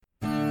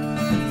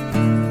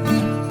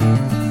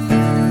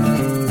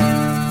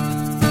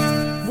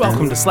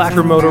Welcome to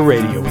Slacker Moto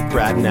Radio with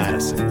Brad and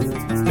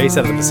Addison. Based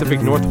out of the Pacific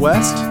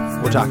Northwest,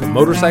 we're talking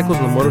motorcycles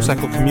and the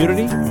motorcycle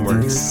community, and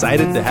we're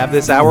excited to have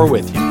this hour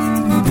with you.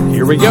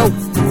 Here we go.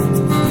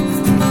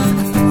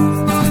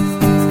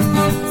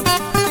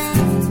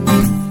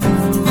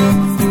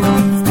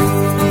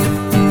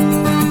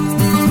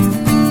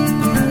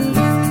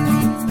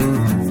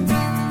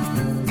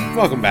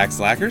 Welcome back,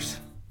 Slackers.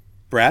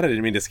 Brad, I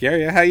didn't mean to scare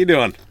you. How you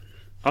doing?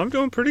 I'm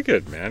doing pretty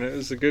good, man. It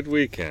was a good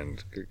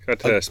weekend. Got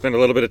to spend a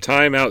little bit of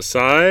time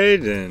outside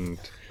and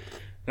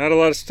not a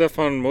lot of stuff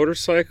on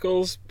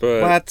motorcycles,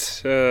 but...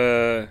 What?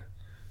 Yeah,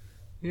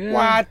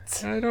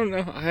 What? I don't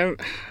know.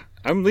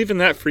 I'm leaving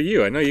that for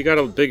you. I know you got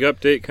a big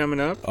update coming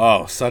up.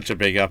 Oh, such a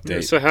big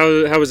update. So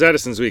how was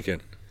Addison's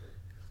weekend?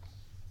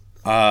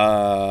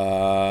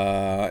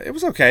 It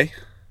was okay.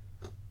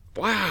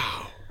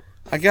 Wow.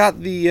 I got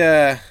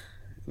the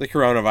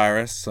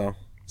coronavirus, so...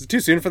 Is it too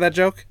soon for that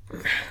joke?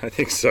 I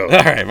think so.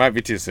 All right, might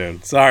be too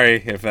soon.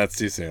 Sorry if that's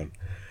too soon.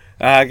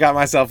 I got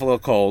myself a little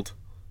cold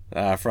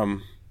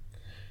from...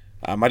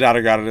 my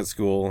daughter got it at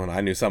school, and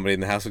I knew somebody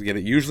in the house would get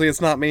it. Usually it's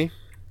not me.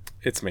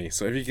 It's me.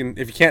 So if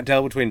you can't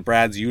tell between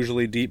Brad's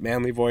usually deep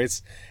manly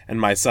voice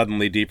and my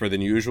suddenly deeper than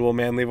usual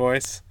manly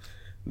voice,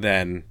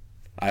 then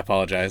I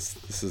apologize.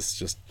 This is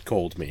just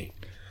cold me.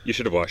 You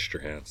should have washed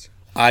your hands.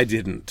 I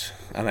didn't,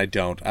 and I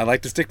don't. I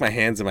like to stick my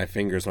hands in my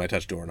fingers when I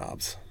touch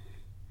doorknobs.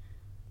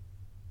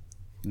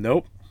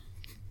 Nope.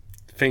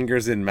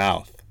 Fingers in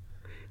mouth.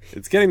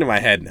 It's getting to my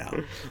head now.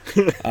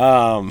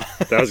 I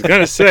was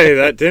going to say,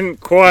 that didn't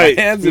quite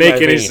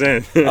make any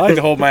sense. I like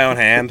to hold my own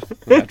hand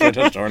after I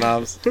touch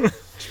doorknobs.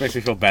 Which makes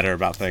me feel better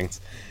about things.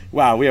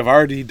 Wow, we have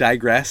already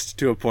digressed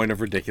to a point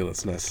of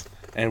ridiculousness.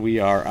 And we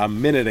are a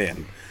minute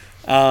in.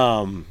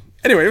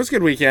 Anyway, it was a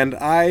good weekend.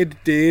 I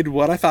did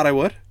what I thought I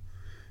would.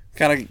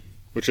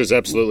 Which was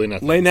absolutely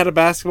nothing. Lane had a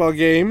basketball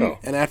game. Oh.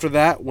 And after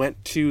that,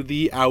 went to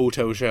the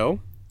auto show.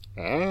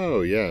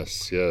 Oh,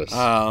 yes.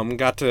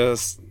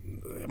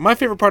 My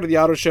favorite part of the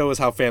auto show is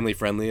how family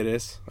friendly it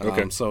is.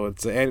 Okay. So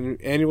it's an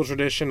annual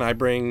tradition.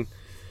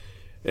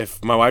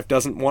 If my wife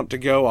doesn't want to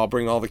go, I'll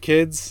bring all the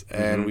kids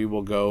and we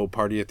will go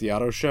party at the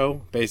auto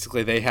show.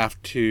 Basically, they have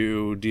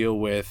to deal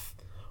with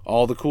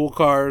all the cool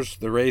cars,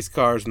 the race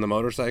cars, and the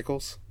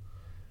motorcycles.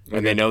 Okay.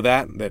 And they know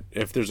that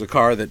if there's a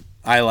car that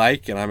I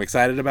like and I'm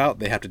excited about,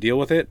 they have to deal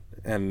with it.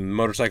 And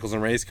motorcycles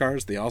and race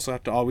cars, they also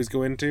have to always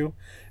go into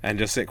and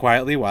just sit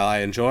quietly while I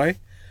enjoy.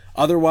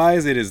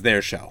 Otherwise, it is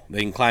their show.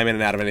 They can climb in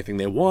and out of anything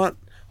they want.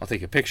 I'll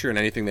take a picture and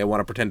anything they want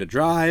to pretend to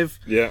drive.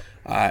 Yeah.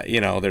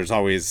 There's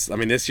always... I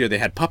mean, this year they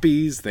had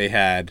puppies. They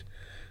had...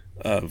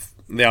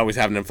 they always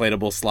have an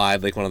inflatable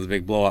slide, like one of the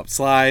big blow-up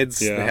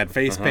slides. Yeah. They had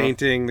face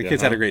painting. The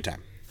kids had a great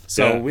time.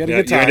 So we had a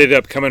good time. You ended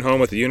up coming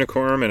home with a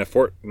unicorn and a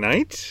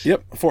Fortnite?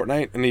 Yep, a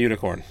Fortnite and a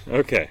unicorn.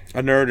 Okay.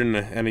 A nerd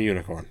and a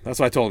unicorn.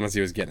 That's what I told him as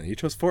he was getting it. You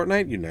chose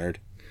Fortnite, you nerd.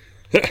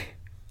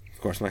 Of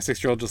course, my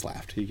 6-year-old just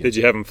laughed. Did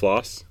you have him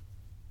floss?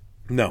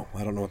 No,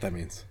 I don't know what that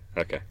means.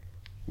 Okay.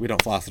 We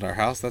don't floss at our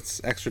house.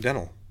 That's extra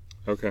dental.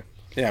 Okay.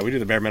 Yeah, we do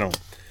the bare minimum.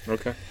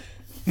 Okay.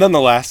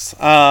 Nonetheless,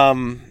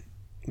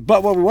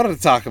 but what we wanted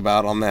to talk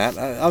about on that,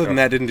 other than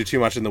that, didn't do too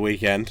much in the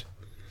weekend.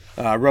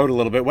 Rode a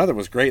little bit. Weather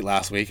was great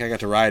last week. I got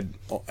to ride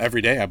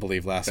every day, I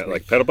believe, last week.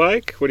 Like pedal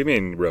bike? What do you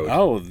mean rode?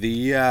 Oh,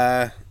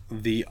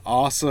 the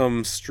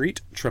awesome street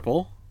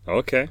triple.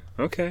 Okay.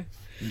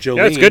 Jolene,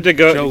 yeah, it's good to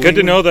go. Good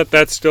to know that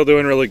that's still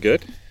doing really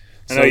good.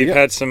 I know you've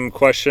had some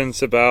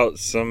questions about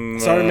some...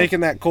 Started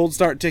making that cold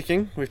start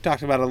ticking. We've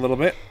talked about it a little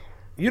bit.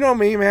 You know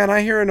me, man.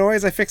 I hear a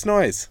noise, I fix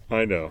noise.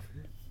 I know.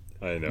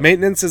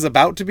 Maintenance is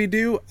about to be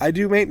due. I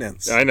do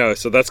maintenance. I know.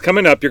 So that's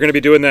coming up. You're going to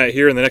be doing that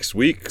here in the next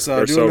week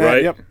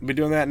right? Yep, be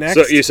doing that next.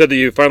 So you said that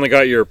you finally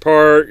got your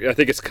part. I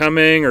think it's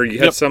coming, or you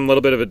had some little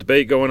bit of a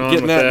debate going on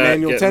getting with that.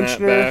 Manual getting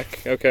tensioner that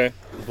back. Okay.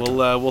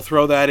 We'll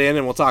throw that in,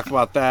 and we'll talk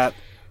about that.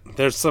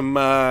 There's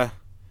some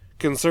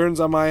concerns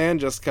on my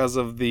end just because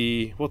of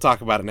the... We'll talk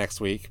about it next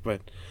week,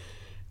 but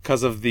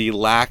because of the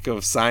lack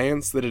of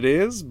science that it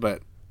is,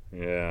 but...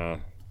 Yeah.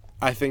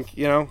 I think,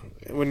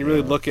 when you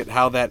really look at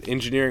how that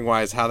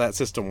engineering-wise, how that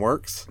system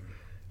works,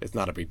 it's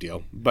not a big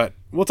deal. But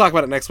we'll talk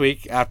about it next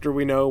week after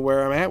we know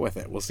where I'm at with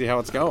it. We'll see how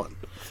it's going.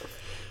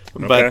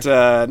 Okay.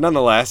 But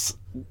nonetheless,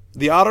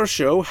 the auto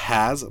show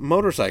has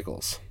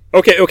motorcycles.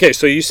 Okay.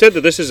 So you said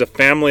that this is a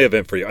family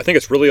event for you. I think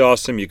it's really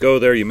awesome. You go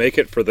there, you make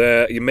it for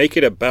that. You make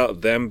it about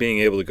them being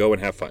able to go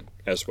and have fun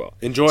as well.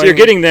 Enjoying so you're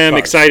getting them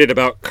cars. Excited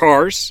about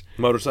cars.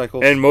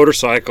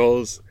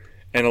 Motorcycles.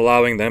 And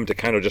allowing them to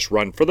kind of just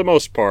run, for the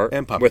most part,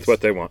 with what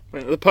they want.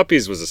 The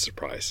puppies was a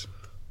surprise.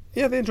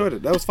 Yeah, they enjoyed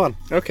it. That was fun.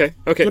 Okay.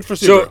 Good for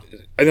Subaru. So,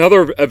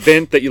 another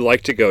event that you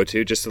like to go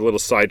to, just a little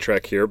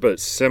sidetrack here, but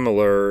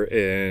similar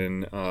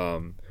in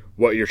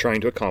what you're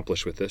trying to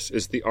accomplish with this,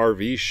 is the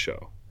RV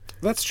show.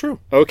 That's true.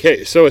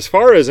 Okay, so as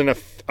far as a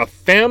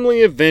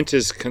family event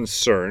is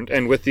concerned,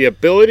 and with the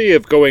ability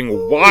of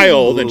going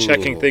wild and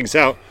checking things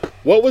out,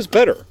 what was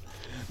better?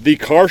 The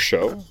car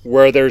show,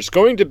 where there's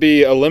going to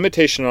be a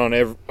limitation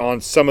on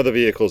some of the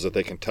vehicles that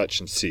they can touch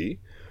and see,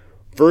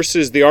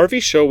 versus the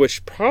RV show,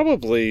 which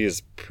probably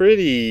is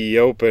pretty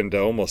open to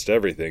almost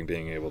everything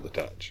being able to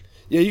touch.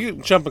 Yeah, you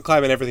can jump and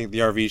climb in everything at the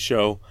RV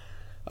show.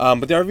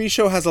 But the RV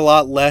show has a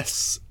lot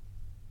less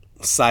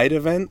side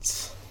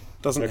events.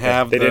 Doesn't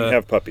have They didn't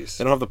have puppies.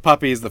 They don't have the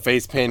puppies, the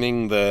face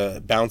painting,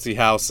 the bouncy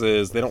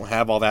houses. They don't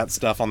have all that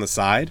stuff on the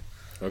side.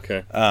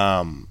 Okay.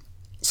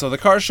 So the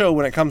car show,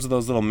 when it comes to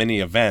those little mini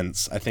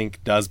events, I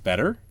think does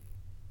better.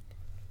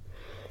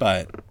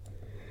 But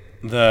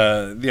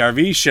the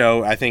RV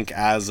show, I think,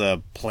 as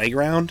a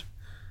playground,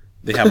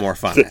 they have more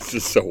fun. This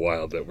is so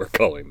wild that we're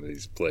calling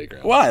these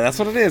playgrounds. Why? That's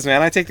what it is,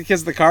 man. I take the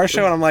kids to the car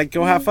show, and I'm like,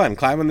 go have fun.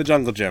 Climb in the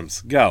jungle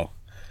gyms. Go.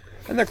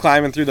 And they're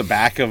climbing through the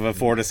back of a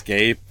Ford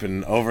Escape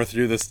and over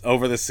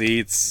the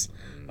seats,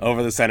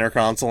 over the center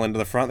console into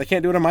the front. They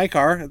can't do it in my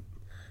car.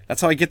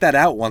 That's how I get that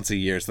out once a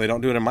year, so they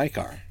don't do it in my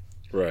car.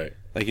 Right.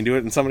 They can do it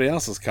in somebody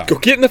else's car. Go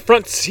get in the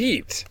front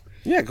seat.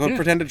 Yeah, go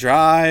pretend to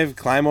drive,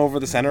 climb over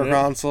the center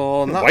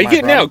console. Why are you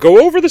getting out?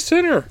 Go over the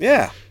center.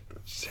 Yeah.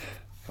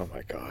 Oh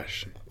my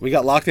gosh. We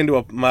got locked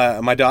into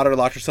my daughter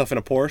locked herself in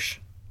a Porsche.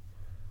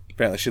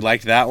 Apparently she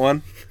liked that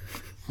one.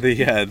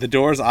 The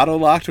doors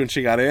auto-locked when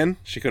she got in.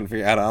 She couldn't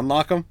figure out how to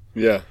unlock them.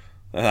 Yeah.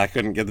 I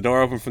couldn't get the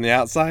door open from the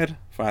outside.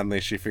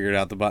 Finally, she figured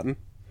out the button.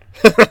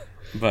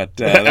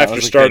 But after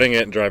starting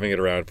it and driving it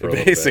around for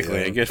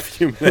basically a good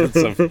few minutes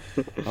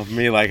of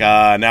me like,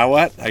 now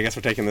what? I guess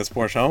we're taking this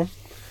Porsche home.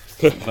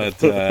 But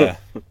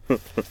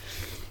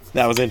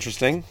that was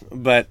interesting.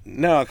 But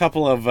no, a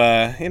couple of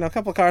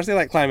cars. They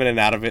like climbing in and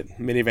out of it.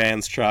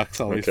 Minivans,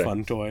 trucks, all these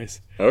fun toys.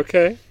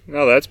 Okay,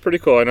 no, that's pretty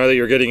cool. I know that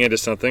you're getting into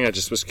something. I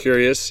just was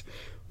curious.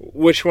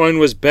 Which one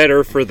was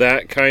better for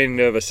that kind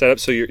of a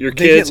setup? So your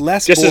kids,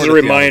 just as a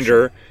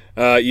reminder,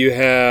 you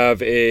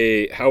have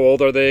how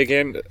old are they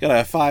again? Got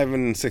a 5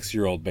 and 6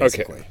 year old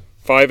basically. Okay.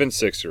 5 and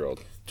 6 year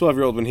old.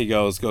 12-year-old when he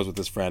goes with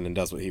his friend and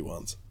does what he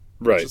wants.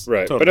 Right.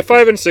 Totally but a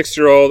 5 and 6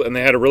 year old, and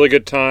they had a really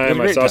good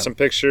time. I saw time. some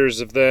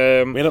pictures of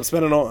them. We ended up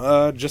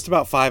spending just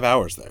about 5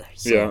 hours there.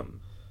 So, yeah.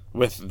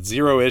 With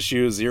zero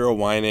issues, zero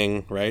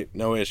whining, right?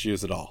 No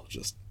issues at all.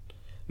 Just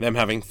them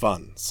having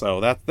fun. So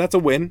that's a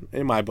win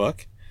in my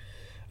book.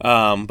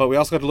 But we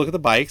also got to look at the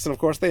bikes, and of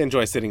course they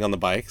enjoy sitting on the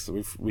bikes.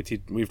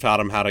 We've taught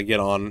them how to get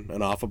on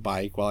and off a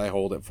bike while I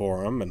hold it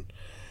for them, and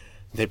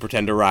they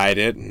pretend to ride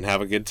it and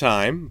have a good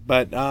time.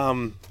 But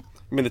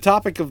the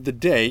topic of the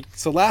day.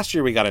 So last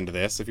year we got into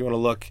this. If you want to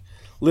look,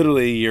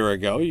 literally a year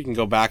ago, you can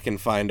go back and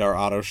find our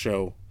auto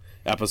show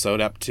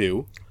episode, Ep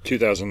 2.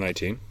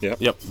 2019.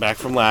 Yep, back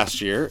from last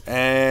year,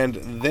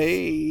 and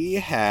they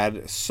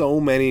had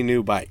so many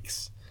new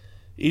bikes.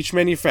 Each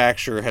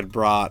manufacturer had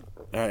brought.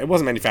 It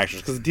wasn't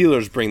manufacturers, because the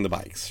dealers bring the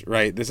bikes,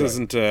 right? This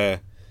isn't, at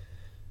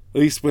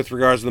least with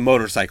regards to the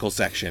motorcycle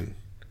section,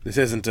 this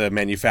isn't a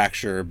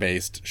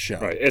manufacturer-based show.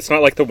 Right. It's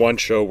not like the one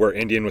show where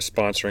Indian was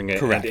sponsoring it.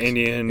 Correct. And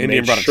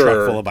Indian brought a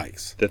truck full of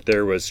bikes. That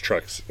there was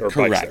trucks or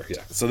Correct. bikes there.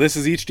 Yeah. So this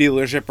is each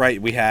dealership,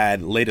 right? We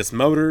had Latest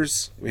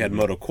Motors, we had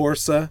Moto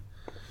Corsa,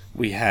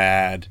 we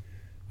had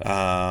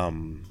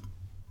Pro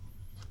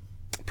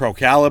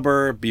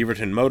Caliber,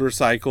 Beaverton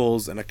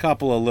Motorcycles, and a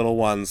couple of little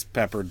ones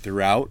peppered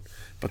throughout.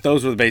 But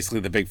those were basically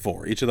the big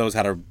four. Each of those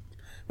had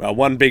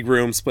one big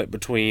room split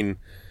between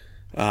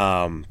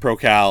Pro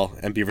Cal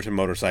and Beaverton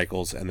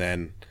Motorcycles, and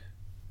then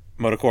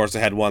Moto Corsa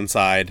had one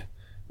side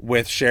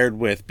shared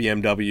with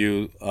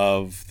BMW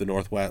of the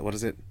Northwest. What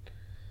is it?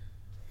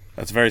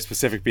 That's a very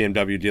specific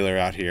BMW dealer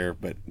out here,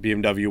 but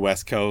BMW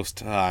West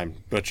Coast. I'm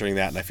butchering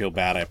that, and I feel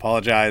bad. I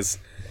apologize.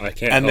 I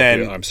can't and help then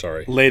you. I'm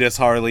sorry. Latest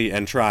Harley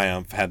and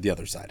Triumph had the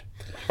other side.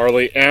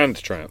 Harley and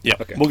Triumph. Yeah,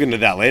 okay. We'll get into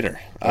that later.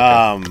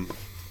 Okay.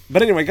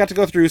 But anyway, got to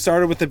go through,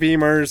 started with the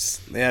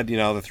Beamers. They had, the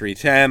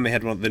 310. They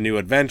had the new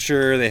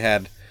Adventure. They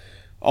had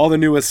all the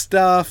newest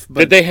stuff.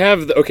 But did they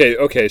have...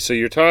 Okay, so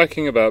you're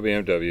talking about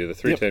BMW. The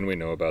 310 we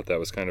know about. That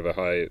was kind of a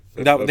high...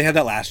 They had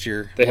that last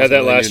year. They had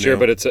that last year,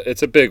 but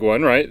it's a big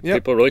one, right? Yep.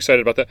 People are really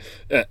excited about that.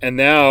 And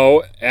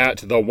now, at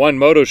the One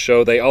Moto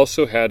Show, they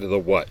also had the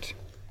what?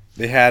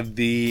 They had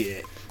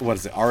the... What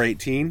is it?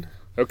 R18?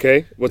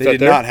 Okay, what's they that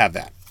did not have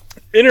that.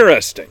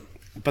 Interesting.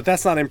 But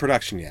that's not in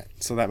production yet,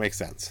 so that makes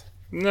sense.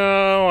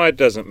 No, it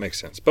doesn't make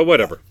sense, but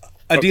whatever.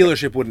 A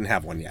dealership wouldn't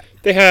have one yet.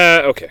 They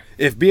had... Okay.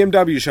 If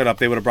BMW showed up,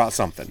 they would have brought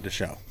something to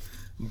show.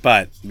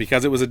 But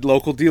because it was a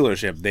local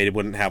dealership, they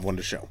wouldn't have one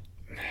to show.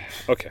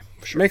 Okay,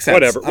 sure. Makes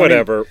sense.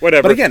 Whatever.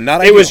 But again,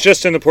 not It ideal. was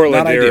just in the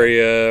Portland Not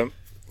area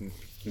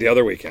the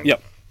other weekend.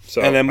 Yep.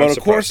 So and then I'm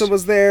Moto Corsa surprised.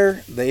 was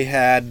there. They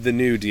had the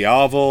new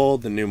Diavel,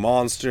 the new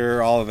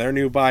Monster, all of their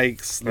new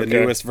bikes, the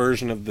newest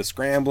version of the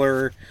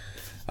Scrambler.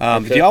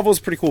 The Diavel's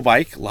a pretty cool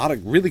bike. A lot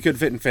of really good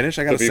fit and finish,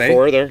 I gotta The say.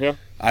 V4 there, yeah.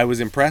 I was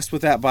impressed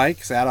with that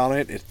bike. Sat on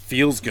it. It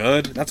feels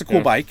good. That's a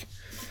cool bike.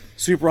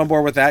 Super on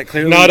board with that.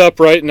 Clearly, Not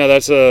upright. No,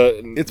 that's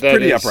a... It's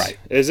pretty upright.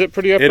 Is it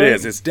pretty upright? It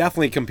is. It's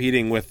definitely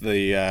competing with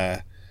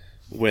the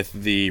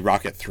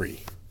Rocket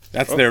 3.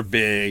 That's their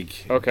big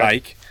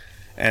bike.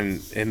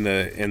 And in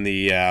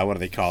the what do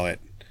they call it?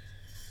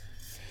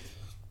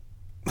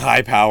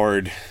 High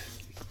powered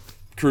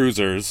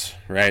cruisers,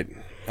 right?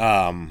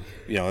 In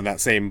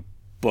that same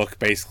book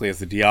basically as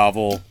the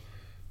Diavel,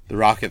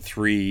 Rocket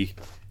 3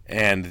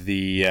 and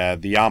the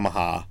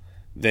Yamaha.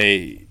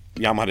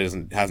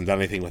 Yamaha hasn't done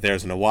anything with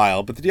theirs in a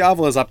while, but the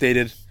Diavolo is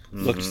updated.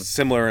 Looks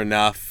similar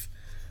enough.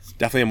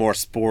 Definitely a more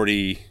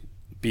sporty,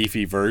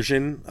 beefy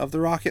version of the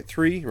Rocket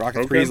 3.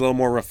 Rocket 3 is a little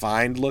more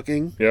refined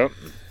looking. Yep.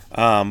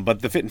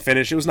 But the fit and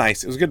finish, it was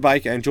nice. It was a good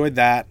bike. I enjoyed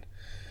that.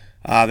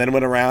 Then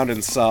went around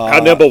and saw... How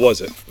nimble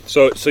was it?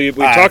 So we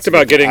talked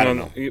about getting on...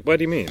 What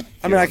do you mean?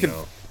 I mean, I could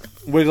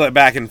wiggle it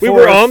back and forth. We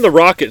were on the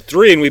Rocket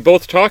 3, and we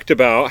both talked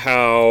about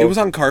how... It was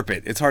on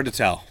carpet. It's hard to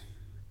tell.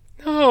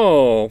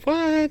 No,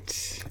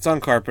 what? It's on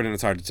carpet, and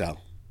it's hard to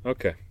tell.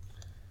 Okay.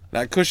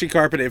 That cushy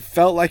carpet, it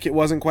felt like it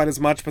wasn't quite as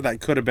much, but that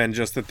could have been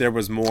just that there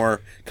was more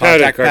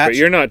padded contact carpet. patch.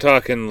 You're not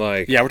talking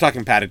like... Yeah, we're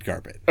talking padded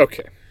carpet.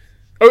 Okay.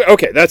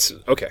 Okay, that's...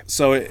 Okay.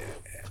 So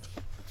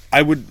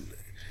I would...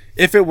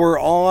 If it were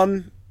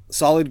on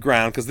solid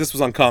ground, because this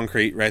was on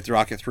concrete, right? The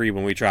Rocket 3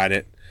 when we tried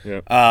it.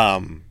 Yeah.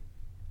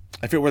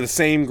 If it were the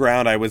same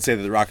ground, I would say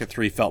that the Rocket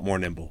 3 felt more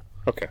nimble.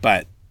 Okay.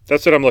 But...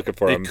 That's what I'm looking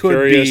for. I'm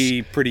curious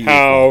be pretty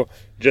how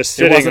just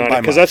sitting on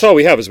it, because that's all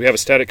we have is we have a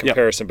static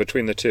comparison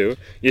between the two.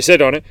 You sit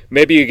on it.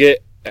 Maybe you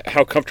get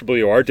how comfortable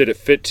you are. Did it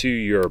fit to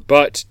your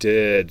butt?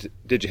 Did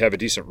you have a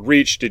decent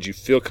reach? Did you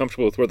feel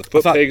comfortable with where the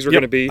foot pegs were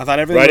going to be? I thought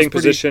everything Riding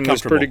was position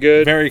was pretty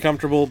good. Very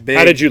comfortable. Big.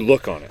 How did you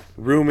look on it?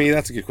 Roomy.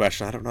 That's a good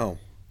question. I don't know.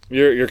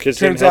 Your kids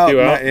didn't help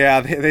you out? Yeah,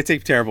 they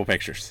take terrible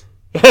pictures.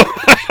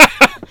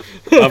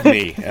 Of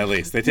me, at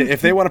least.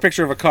 If they want a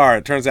picture of a car,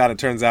 it turns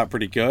out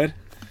pretty good.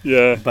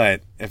 Yeah.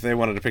 But if they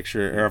wanted a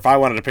picture, or if I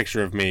wanted a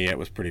picture of me, it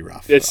was pretty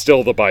rough. It's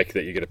still the bike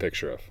that you get a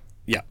picture of.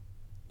 Yeah.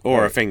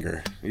 Or a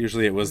finger.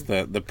 Usually it was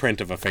the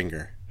print of a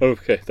finger.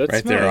 Okay, that's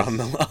right nice. there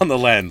on the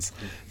lens.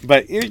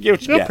 But you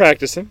still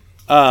practicing.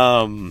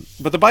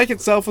 But the bike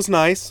itself was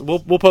nice.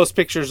 We'll post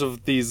pictures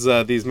of these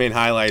main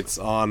highlights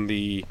on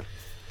the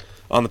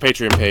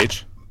Patreon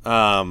page.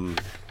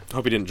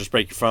 Hope you didn't just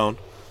break your phone.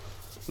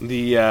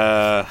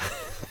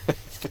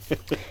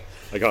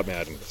 I got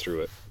mad and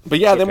threw it. But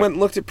yeah, then went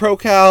and looked at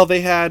ProCal. They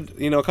had,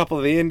 a couple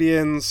of the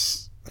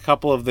Indians, a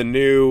couple of the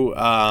new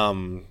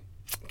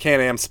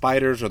Can-Am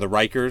Spiders, or the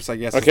Rikers, I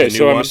guess. Okay,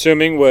 so I'm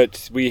assuming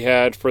what we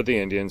had for the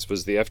Indians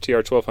was the FTR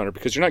 1200,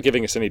 because you're not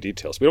giving us any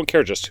details. We don't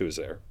care just who's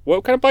there.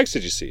 What kind of bikes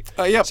did you see?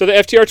 Yep. So the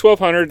FTR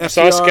 1200,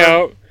 saw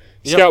Scout,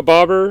 Scout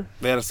Bobber.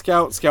 They had a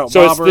Scout Bobber.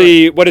 So it's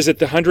the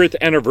 100th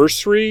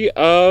anniversary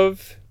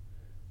of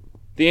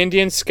the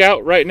Indian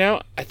Scout right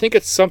now? I think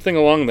it's something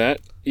along that.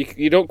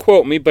 You don't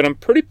quote me, but I'm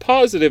pretty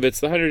positive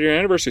it's the 100-year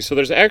anniversary. So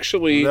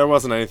there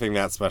wasn't anything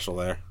that special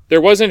there. There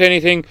wasn't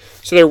anything.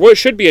 So there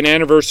should be an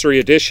anniversary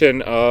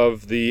edition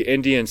of the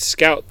Indian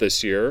Scout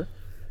this year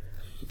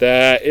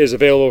that is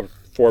available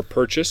for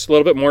purchase. A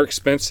little bit more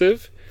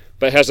expensive,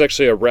 but has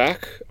actually a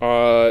rack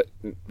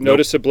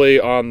noticeably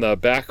on the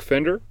back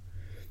fender.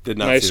 Did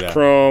not nice see that. Nice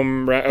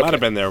chrome rack. Okay. Might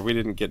have been there. We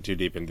didn't get too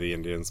deep into the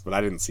Indians, but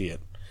I didn't see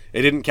it.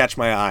 It didn't catch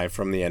my eye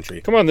from the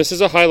entry. Come on, this is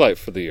a highlight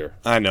for the year.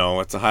 I know,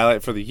 it's a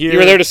highlight for the year. You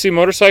were there to see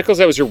motorcycles?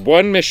 That was your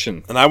one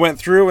mission. And I went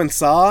through and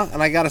saw,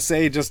 and I gotta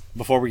say, just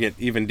before we get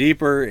even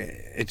deeper,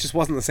 it just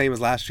wasn't the same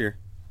as last year.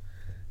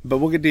 But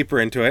we'll get deeper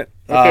into it.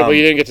 Okay, well,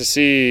 you didn't get to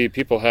see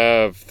people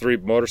have 3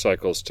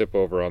 motorcycles tip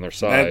over on their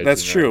sides.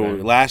 That's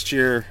true. Last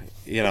year,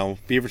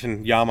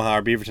 Beaverton Yamaha,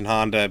 or Beaverton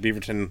Honda,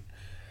 Beaverton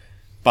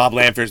Bob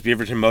Lanfear's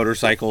Beaverton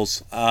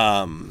Motorcycles,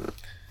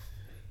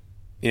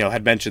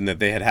 had mentioned that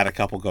they had a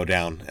couple go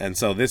down. And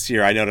so this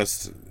year I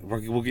noticed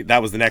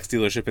that was the next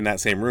dealership in that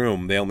same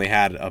room. They only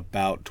had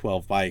about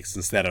 12 bikes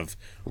instead of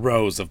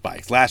rows of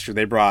bikes. Last year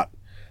they brought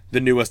the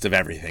newest of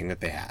everything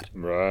that they had.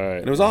 Right.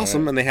 And it was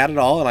awesome, and they had it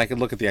all, and I could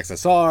look at the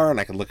XSR, and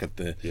I could look at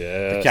the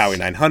Cowie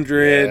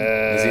 900,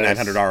 the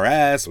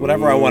Z900 RS,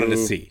 whatever I wanted to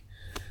see.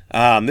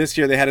 This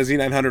year they had a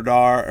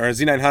Z900R, or a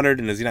Z900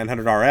 and a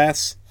Z900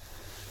 RS.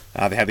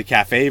 They had the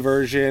Cafe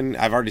version.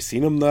 I've already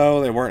seen them, though.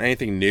 They weren't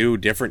anything new,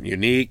 different,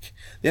 unique.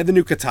 They had the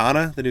new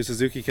Katana, the new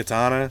Suzuki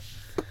Katana.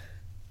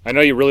 I know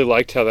you really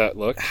liked how that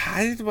looked.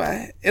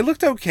 It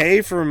looked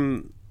okay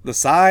from the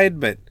side,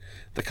 but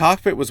the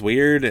cockpit was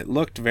weird. It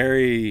looked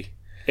very...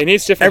 It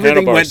needs different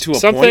handlebars. Went to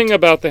Something point.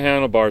 About the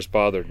handlebars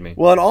bothered me.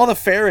 Well, and all the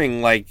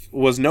fairing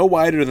was no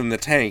wider than the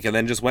tank, and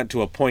then just went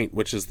to a point,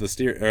 which is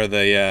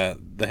the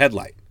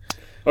headlight.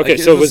 Okay,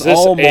 so was this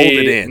all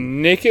molded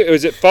in? Naked?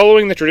 Was it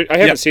following the tradition? I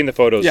haven't seen the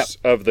photos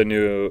of the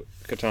new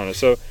Katana.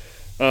 So,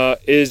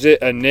 is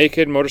it a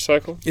naked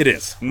motorcycle? It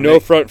is. No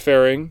front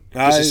fairing.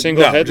 Just a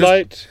single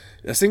headlight.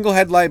 A single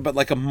headlight, but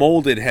like a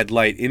molded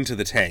headlight into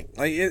the tank.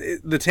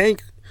 The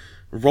tank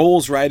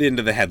rolls right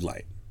into the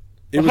headlight.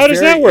 Well, how does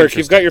that work?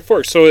 You've got your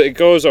forks, so it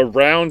goes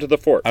around the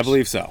forks. I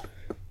believe so.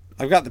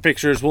 I've got the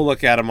pictures. We'll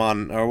look at them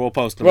or we'll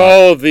post them.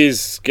 Well, all of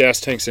these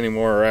gas tanks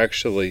anymore are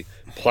actually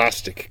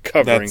plastic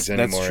coverings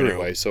anymore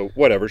anyway. So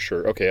whatever,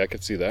 sure. Okay, I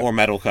could see that. Or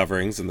metal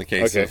coverings in the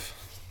case of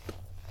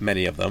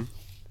many of them.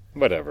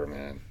 Whatever,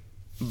 man.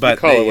 But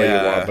you call it what you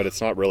want, but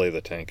it's not really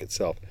the tank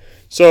itself.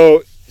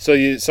 So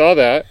you saw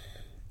that.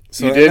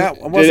 So you did. How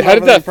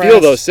did that feel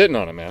though, sitting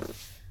on it, man?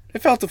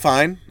 It felt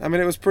fine. I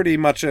mean, it was pretty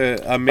much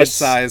a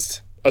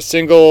mid-sized. A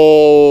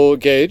single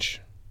gauge.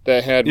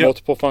 that had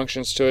multiple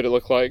functions to it. It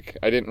looked like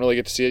I didn't really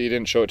get to see it. You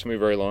didn't show it to me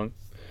very long.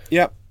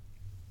 Yep.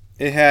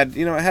 It had,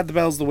 it had the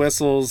bells, the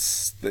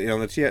whistles,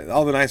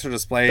 all the nicer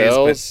displays.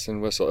 Bells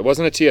and whistle. It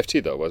wasn't a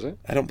TFT though, was it?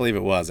 I don't believe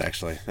it was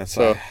actually. That's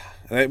so.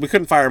 We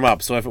couldn't fire them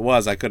up, so if it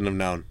was, I couldn't have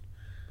known.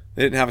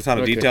 They didn't have a ton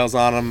of details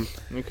on them.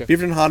 Okay.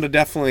 Beaverton Honda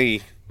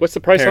definitely. What's the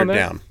price on that?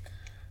 Down.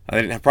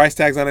 They didn't have price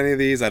tags on any of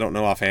these. I don't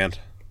know offhand.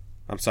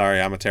 I'm sorry.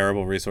 I'm a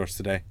terrible resource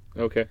today.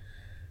 Okay.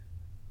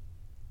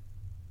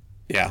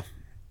 Yeah.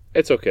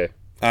 It's okay.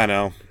 I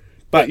know.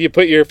 But you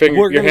put your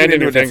hand in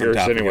your fingers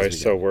anyway,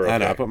 so we're okay. I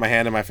know. I put my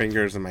hand in my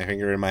fingers and my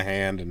finger in my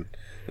hand and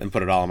then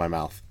put it all in my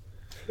mouth.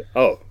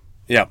 Oh.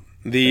 Yep.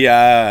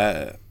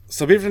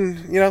 So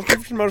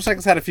Beaverton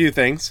Motorcycles had a few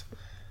things.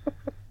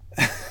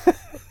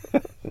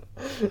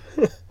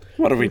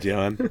 What are we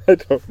doing? I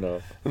don't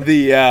know.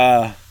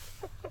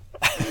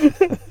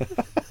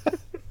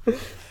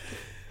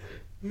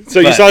 So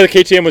you saw the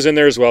KTM was in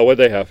there as well. What'd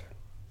they have?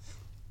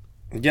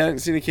 Yeah, I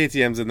didn't see any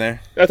KTMs in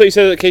there. I thought you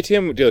said the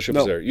KTM dealership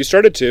was there. You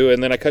started to,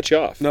 and then I cut you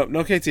off. No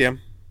KTM.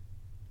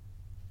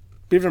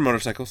 Beaverton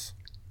Motorcycles.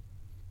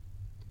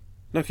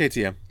 No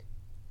KTM.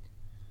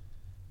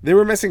 They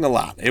were missing a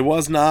lot. It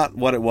was not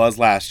what it was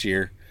last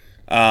year.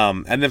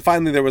 And then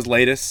finally there was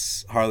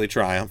latest Harley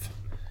Triumph.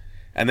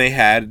 And they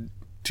had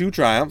 2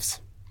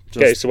 Triumphs.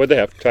 Okay, so what'd they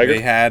have? Tiger?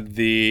 They had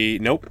the...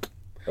 Nope.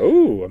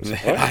 Oh, I'm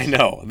surprised. I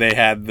know. They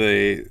had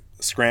the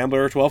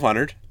Scrambler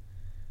 1200.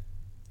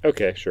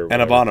 Okay, sure.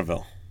 And a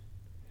Bonneville.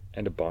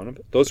 And a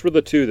Bonneville? Those were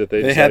the 2 that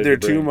they had their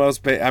 2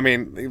 most... the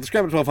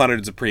Scrambler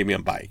 1200 is a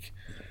premium bike.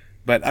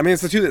 But,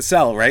 it's the 2 that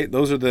sell, right?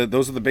 Those are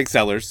the big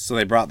sellers, so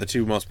they brought the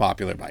 2 most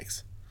popular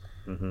bikes.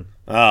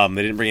 Mm-hmm.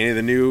 They didn't bring any of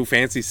the new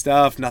fancy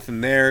stuff,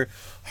 nothing there.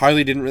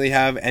 Harley didn't really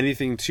have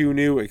anything too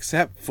new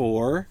except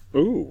for...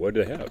 Ooh, what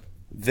did they have?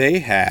 They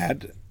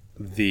had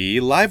the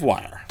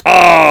Livewire.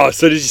 Oh,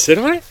 so did you sit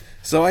on it?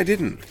 So I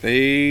didn't.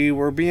 They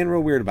were being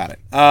real weird about it.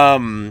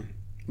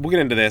 We'll get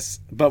into this,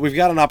 but we've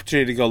got an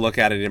opportunity to go look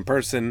at it in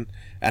person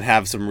and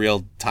have some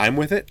real time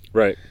with it.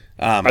 Right.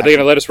 Are they going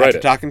to let us ride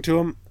it? Talking to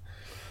them.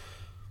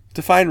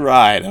 Define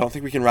ride. I don't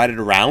think we can ride it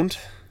around.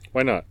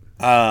 Why not?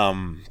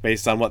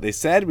 Based on what they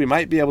said, we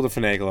might be able to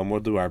finagle them. We'll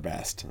do our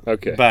best.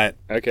 Okay. But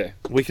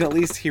we can at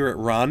least hear it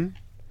run,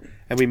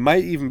 and we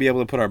might even be able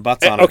to put our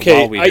butts on it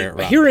while we hear it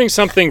run. Hearing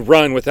something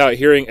run without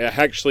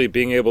actually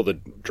being able to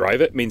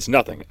drive it means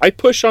nothing. I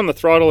push on the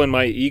throttle in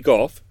my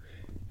e-Golf,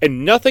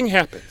 and nothing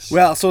happens.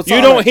 Well, so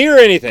you don't hear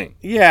anything.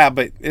 Yeah,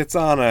 but it's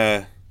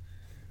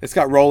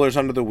got rollers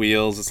under the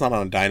wheels. It's not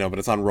on a dyno, but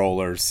it's on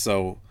rollers,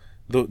 so...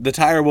 The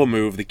tire will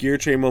move, the gear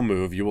train will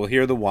move, you will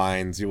hear the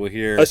whines, you will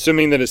hear...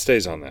 Assuming that it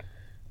stays on that.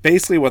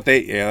 Basically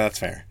yeah, that's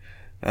fair.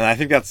 And I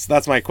think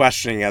that's my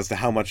questioning as to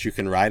how much you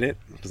can ride it,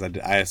 because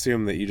I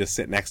assume that you just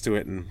sit next to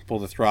it and pull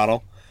the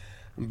throttle.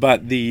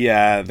 But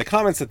the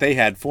comments that they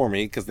had for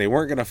me, because they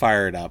weren't going to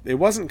fire it up, it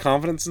wasn't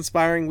confidence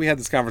inspiring. We had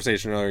this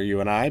conversation earlier,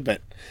 you and I,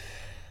 but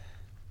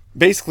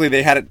basically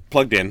they had it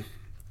plugged in.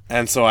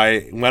 And so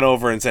I went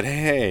over and said,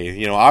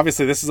 hey,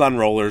 obviously this is on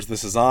rollers,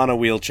 this is on a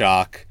wheel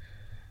chock.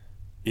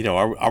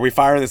 Are we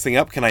firing this thing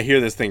up? Can I hear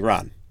this thing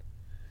run?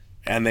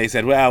 And they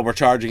said, well, we're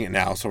charging it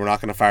now, so we're not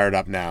going to fire it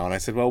up now. And I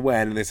said, well,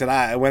 when? And they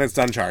said, when it's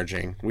done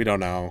charging. We don't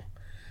know.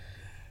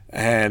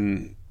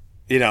 And,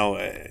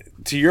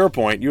 to your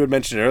point, you had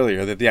mentioned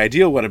earlier that the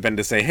ideal would have been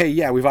to say, hey,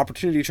 yeah, we've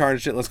opportunity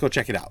charged it. Let's go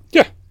check it out.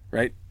 Yeah.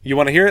 Right? You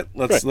want to hear it?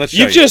 Let's show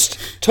you. You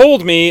just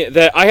told me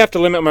that I have to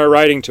limit my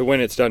riding to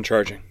when it's done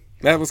charging.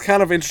 That was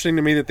kind of interesting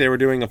to me that they were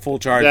doing a full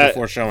charge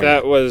before showing it.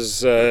 That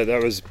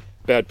was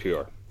bad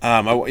PR.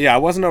 I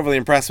wasn't overly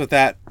impressed with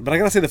that, but I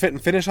gotta say the fit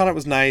and finish on it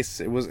was nice.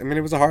 It was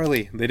a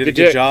Harley. They did a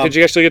good job. Did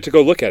you actually get to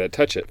go look at it,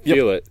 touch it,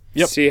 feel it,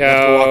 see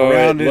how walk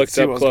around it looked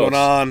see up what was close? Going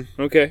on?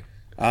 Okay.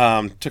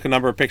 Took a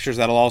number of pictures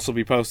that'll also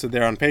be posted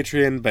there on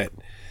Patreon, but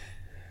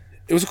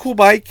it was a cool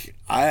bike.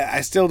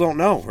 I still don't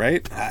know,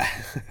 right?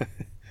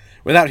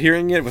 Without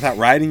hearing it, without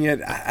riding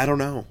it, I don't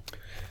know.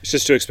 It's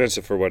just too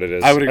expensive for what it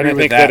is. I would agree with that. I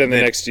think that in the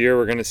next year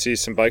we're going to see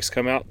some bikes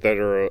come out that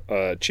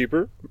are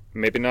cheaper,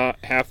 maybe not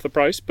half the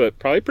price, but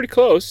probably pretty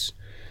close,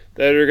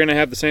 that are going to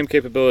have the same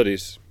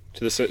capabilities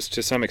to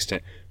some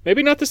extent.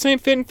 Maybe not the same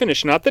fit and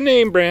finish, not the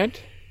name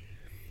brand,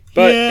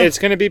 but it's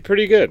going to be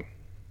pretty good.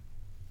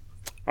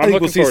 I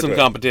think we'll see some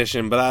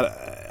competition, but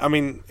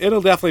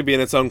it'll definitely be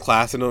in its own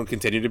class, and it'll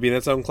continue to be in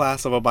its own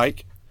class of a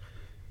bike.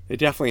 It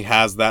definitely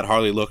has that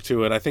Harley look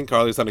to it. I think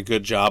Harley's done a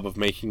good job of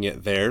making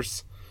it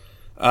theirs.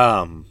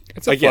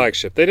 It's a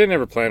flagship. They didn't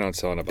ever plan on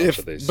selling a bunch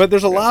of these. But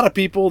there's a lot of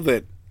people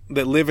that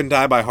live and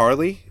die by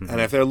Harley,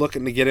 and if they're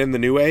looking to get in the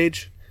new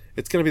age,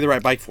 it's going to be the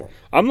right bike for them.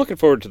 I'm looking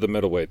forward to the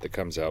middleweight that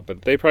comes out,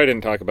 but they probably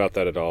didn't talk about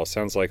that at all.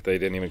 Sounds like they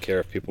didn't even care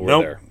if people were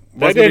there.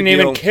 They didn't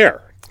even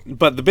care.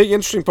 But the big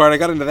interesting part, I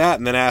got into that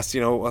and then asked,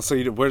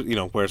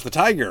 where's the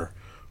Tiger?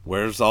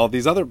 Where's all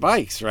these other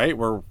bikes, right?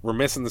 We're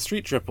missing the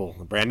Street Triple,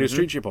 the brand new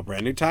Street Triple,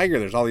 brand new Tiger.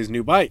 There's all these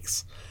new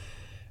bikes.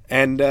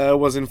 And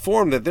was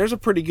informed that there's a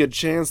pretty good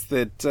chance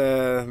that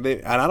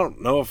and I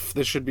don't know if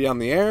this should be on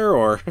the air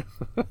or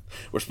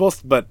we're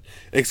supposed to, but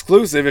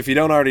exclusive if you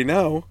don't already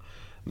know.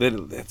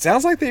 it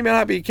sounds like they may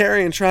not be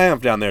carrying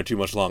Triumph down there too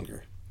much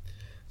longer.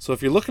 So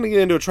if you're looking to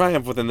get into a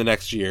Triumph within the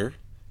next year,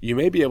 you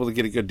may be able to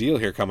get a good deal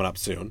here coming up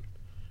soon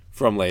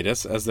from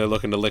Latus as they're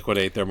looking to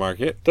liquidate their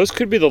market. Those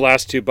could be the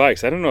last two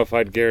bikes. I don't know if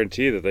I'd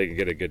guarantee that they can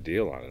get a good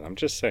deal on it. I'm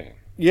just saying.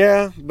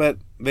 Yeah, but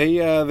they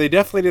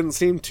definitely didn't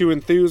seem too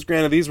enthused.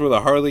 Granted, these were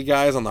the Harley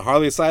guys on the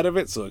Harley side of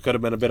it, so it could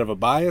have been a bit of a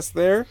bias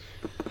there.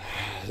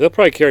 They'll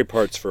probably carry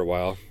parts for a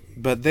while.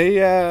 But they,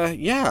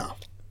 yeah.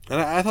 And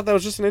I thought that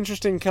was just an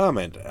interesting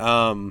comment.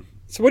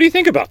 So what do you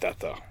think about that,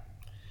 though?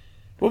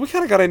 Well, we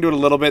kind of got into it a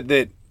little bit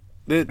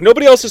that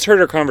nobody else has heard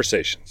our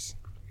conversations.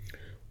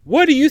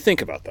 What do you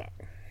think about that?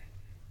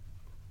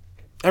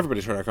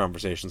 Everybody's heard our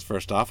conversations,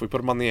 first off. We put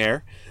them on the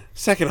air.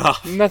 Second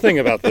off. Nothing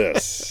about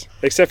this.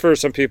 Except for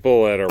some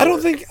people at our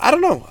I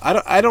don't know.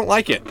 I don't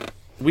like it.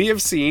 We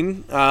have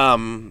seen,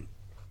 over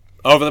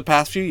the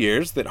past few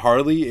years, that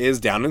Harley is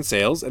down in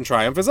sales and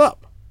Triumph is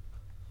up.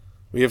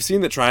 We have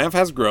seen that Triumph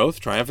has growth.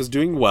 Triumph is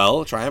doing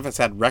well. Triumph has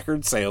had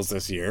record sales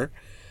this year.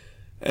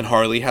 And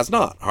Harley has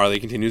not. Harley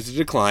continues to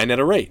decline at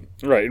a rate.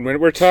 Right. And when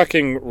we're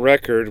talking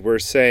record, we're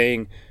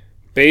saying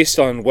based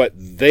on what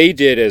they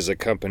did as a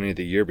company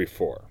the year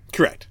before.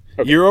 Correct.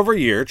 Okay. Year over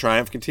year,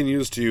 Triumph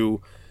continues to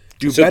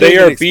do so better they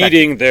than are expected.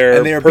 beating their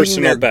and they are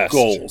personal beating their best.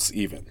 Goals,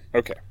 even.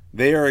 Okay.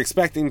 They are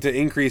expecting to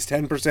increase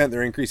 10%.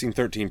 They're increasing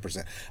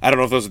 13%. I don't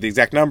know if those are the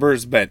exact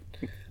numbers, but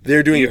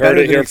they're doing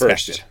better than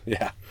expected. First.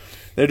 Yeah.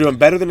 They're doing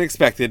better than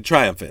expected,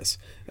 Triumph is.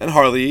 And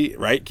Harley,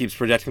 right, keeps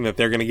projecting that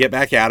they're going to get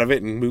back out of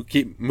it and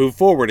move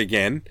forward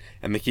again,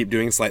 and they keep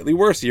doing slightly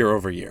worse year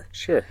over year.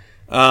 Sure.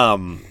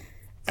 And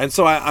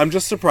so I'm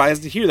just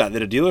surprised to hear that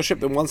a dealership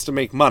that wants to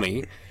make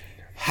money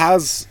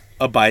has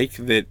a bike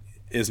that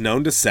is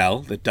known to sell,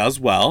 that does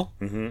well,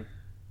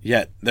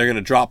 yet they're going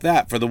to drop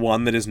that for the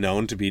one that is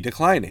known to be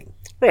declining.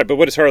 Right, but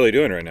what is Harley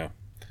doing right now?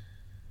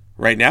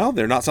 Right now,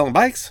 they're not selling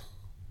bikes.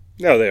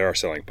 No, they are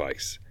selling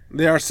bikes.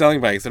 They are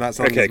selling bikes. They're not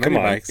selling as many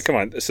bikes. Come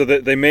on. So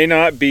that they may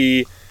not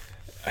be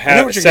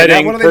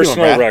setting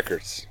personal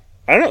records.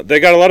 I don't know.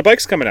 They got a lot of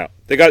bikes coming out.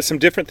 They got some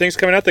different things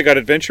coming out. They got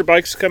adventure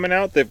bikes coming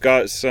out. They've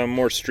got some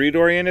more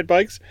street-oriented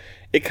bikes.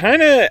 It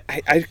kind of,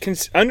 I can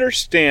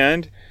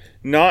understand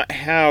not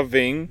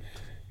having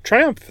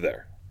Triumph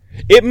there.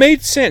 It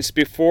made sense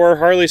before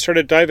Harley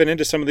started diving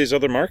into some of these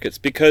other markets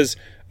because,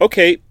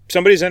 okay,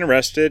 somebody's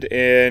interested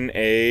in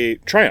a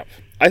Triumph.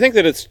 I think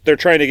that they're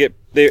trying to get,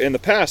 in the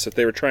past, that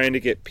they were trying to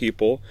get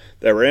people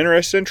that were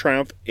interested in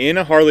Triumph in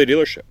a Harley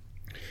dealership.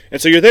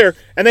 And so you're there,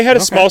 and they had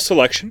a small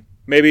selection,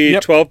 maybe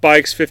 12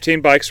 bikes,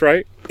 15 bikes,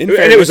 right? And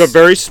it was a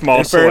very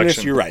small selection. In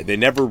fairness, you're right. They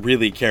never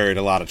really carried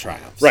a lot of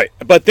Triumphs. Right.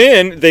 But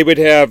then they would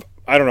have,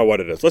 I don't know what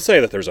it is. Let's say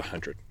that there's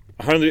 100.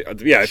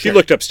 100, yeah, if you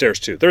looked upstairs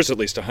too, there's at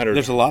least 100.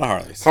 There's a lot of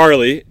Harleys.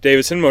 Harley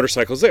Davidson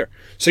motorcycles there.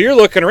 So you're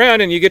looking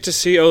around and you get to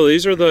see, oh,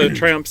 these are the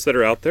Triumphs that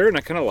are out there, and I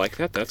kind of like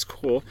that. That's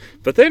cool.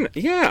 But then,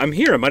 yeah, I'm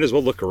here. I might as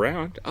well look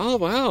around. Oh,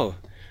 wow.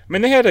 I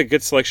mean, they had a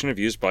good selection of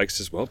used bikes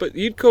as well, but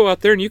you'd go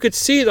out there and you could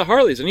see the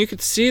Harleys and you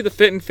could see the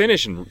fit and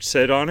finish and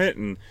sit on it,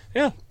 and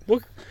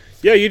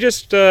you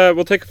just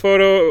we'll take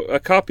a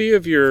copy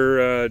of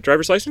your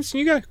driver's license,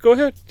 and you go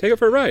ahead, take it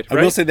for a ride. I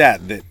will say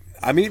that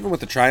I mean, even with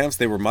the Triumphs,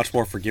 they were much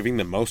more forgiving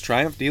than most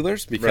Triumph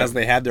dealers because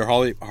they had their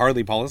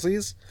Harley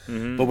policies.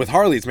 Mm-hmm. But with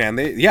Harleys, man,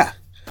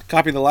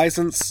 copy the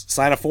license,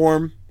 sign a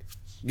form,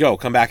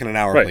 come back in an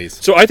hour, please.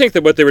 So I think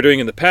that what they were doing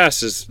in the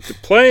past is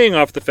playing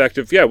off the fact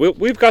of,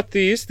 we've got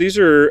these. These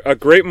are a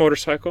great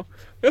motorcycle.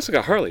 We also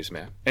got Harleys,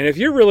 man. And if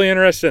you're really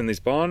interested in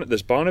this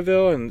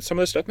Bonneville and some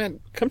of this stuff,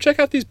 man, come check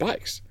out these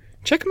bikes.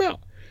 Check them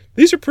out.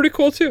 These are pretty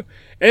cool, too.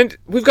 And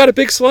we've got a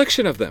big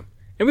selection of them.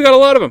 And we got a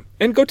lot of them.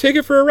 And go take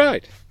it for a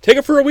ride. Take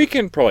it for a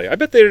weekend, probably. I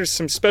bet there's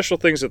some special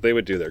things that they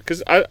would do there.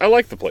 Because I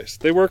like the place.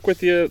 They work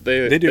with you.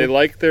 They do. They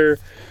like the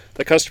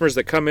customers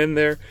that come in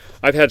there.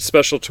 I've had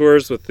special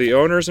tours with the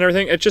owners and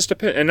everything. It just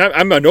depends. And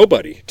I'm a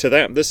nobody to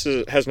them. This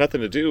has nothing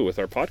to do with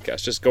our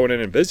podcast. Just going in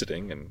and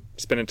visiting and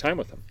spending time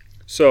with them.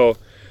 So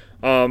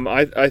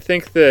I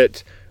think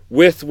that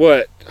with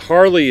what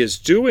Harley is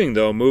doing,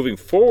 though, moving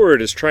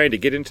forward, is trying to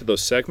get into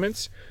those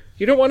segments.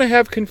 You don't want to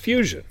have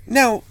confusion.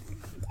 Now,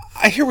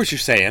 I hear what you're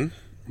saying,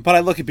 but I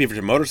look at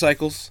Beaverton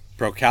Motorcycles,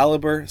 Pro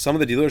Caliber, some of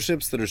the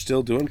dealerships that are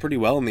still doing pretty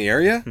well in the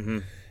area,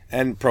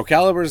 and Pro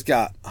Caliber's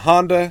got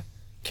Honda,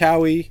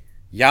 Cowie,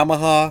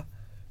 Yamaha,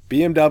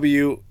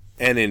 BMW,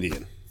 and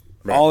Indian,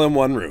 all in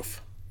one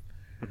roof.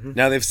 Mm-hmm.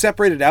 Now, they've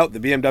separated out the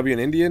BMW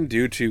and Indian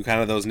due to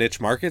kind of those niche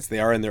markets. They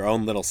are in their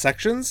own little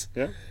sections.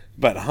 Yeah.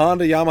 But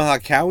Honda,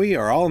 Yamaha, Cowie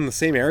are all in the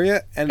same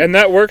area, and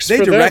that works for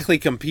them. They directly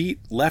compete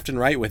left and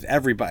right with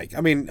every bike.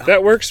 I mean,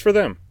 that works for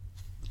them.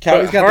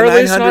 Cowie's got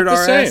Harley's the 900 not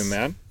the RS. same,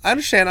 man. I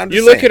understand. I'm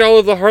just saying. You look at all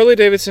of the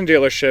Harley-Davidson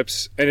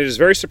dealerships, and it is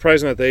very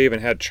surprising that they even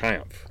had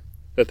Triumph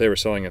that they were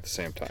selling at the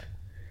same time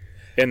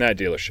in that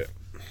dealership.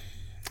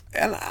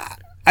 And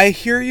I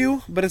hear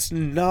you, but it's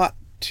not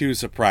too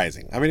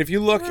surprising. I mean, if you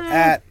look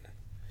at,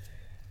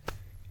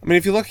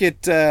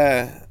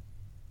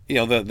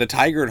 the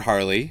Tiger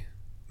Harley,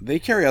 they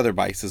carry other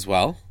bikes as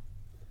well.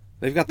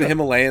 They've got the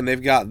Himalayan.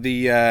 They've got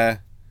the,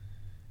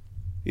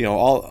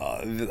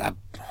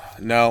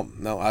 No.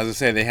 I was gonna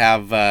say they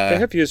have. They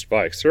have used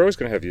bikes. They're always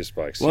gonna have used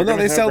bikes. Well, no,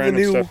 they sell the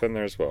new stuff in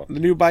there as well. The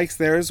new bikes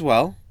there as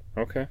well.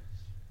 Okay.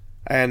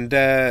 And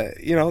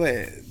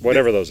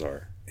whatever those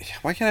are.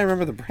 Why can't I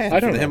remember the brand? I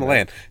don't know. The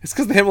Himalayan. Man. It's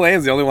because the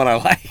Himalayan's the only one I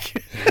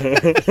like.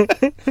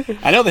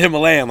 I know the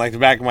Himalayan like the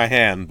back of my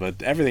hand,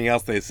 but everything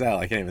else they sell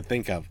I can't even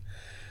think of.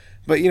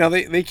 But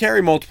they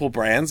carry multiple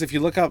brands. If you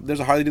look up, there's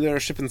a Harley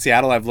dealership in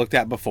Seattle I've looked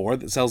at before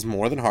that sells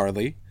more than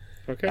Harley.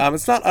 Okay.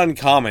 It's not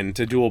uncommon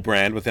to dual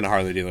brand within a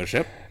Harley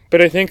dealership.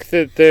 But I think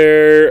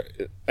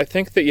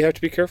that you have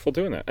to be careful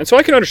doing that. And so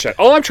I can understand.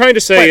 All I'm trying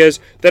to say is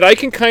that I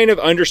can kind of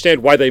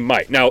understand why they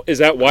might. Now, is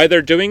that why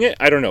they're doing it?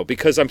 I don't know,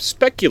 because I'm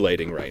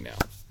speculating right now.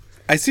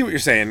 I see what you're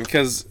saying,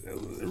 because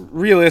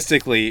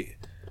realistically,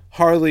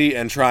 Harley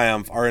and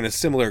Triumph are in a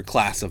similar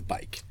class of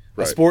bike.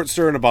 Right. A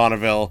Sportster and a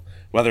Bonneville,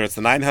 whether it's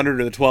the 900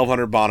 or the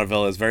 1200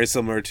 Bonneville, is very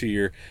similar to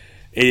your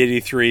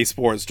 883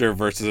 Sportster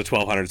versus a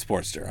 1200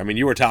 Sportster. I mean,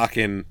 you were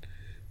talking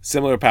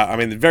similar power. I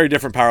mean, very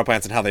different power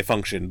plants and how they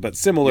function, but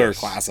similar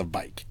class of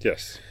bike.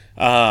 Yes.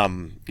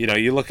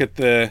 You look at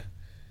the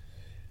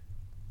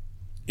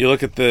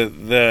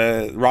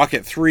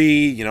Rocket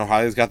 3.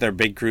 Harley's got their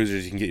big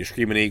cruisers. You can get your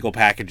Screaming Eagle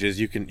packages.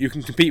 You can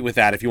compete with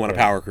that if you want a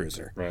power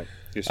cruiser. Right.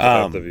 You still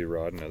have the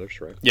V-Rod and others,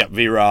 right? Yeah,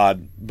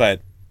 V-Rod,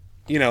 but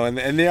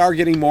and they are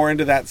getting more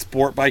into that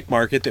sport bike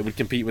market that would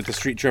compete with the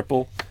Street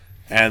Triple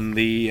and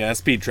the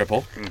Speed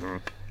Triple. Mm-hmm.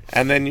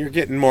 And then you're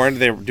getting more into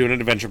they're doing an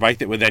adventure bike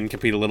that would then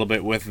compete a little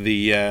bit with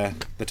the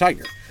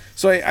Tiger.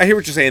 So I hear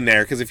what you're saying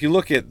there, because if you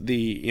look at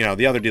the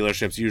other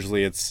dealerships,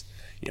 usually it's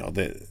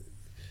when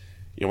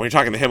you're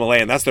talking the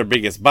Himalayan, that's their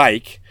biggest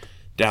bike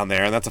down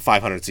there, and that's a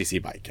 500cc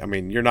bike. I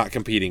mean, you're not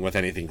competing with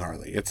anything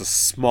Harley. It's a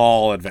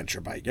small adventure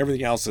bike.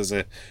 Everything else is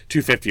a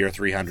 250 or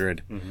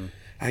 300. Mm-hmm.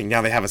 I think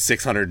now they have a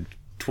 600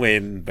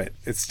 twin, but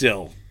it's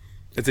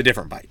a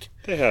different bike.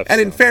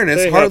 In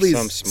fairness,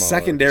 Harley's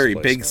secondary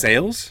big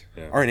sales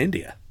are in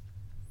India,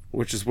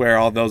 which is where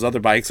all those other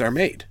bikes are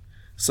made.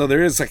 So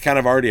there is kind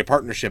of already a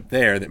partnership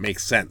there that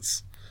makes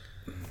sense.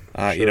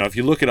 Sure. If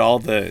you look at all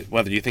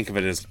whether you think of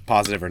it as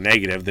positive or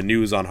negative, the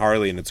news on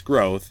Harley and its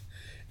growth,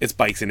 it's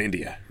bikes in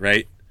India,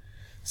 right?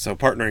 So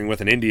partnering with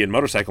an Indian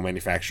motorcycle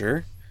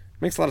manufacturer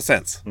makes a lot of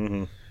sense.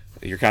 Mm-hmm.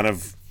 You're kind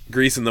of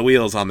greasing the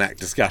wheels on that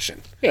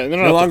discussion. Yeah, they're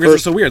not the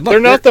first. So weird. Look, they're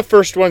not the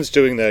first ones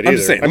doing that either.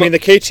 Saying, I mean, the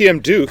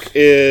KTM Duke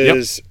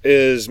is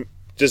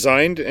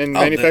designed and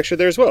manufactured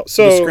there as well.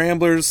 So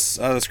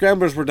the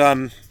Scramblers were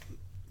done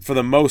for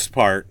the most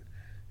part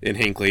in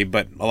Hinckley,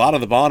 but a lot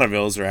of the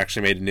Bonnevilles are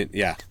actually made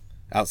in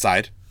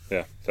outside.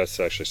 Yeah, that's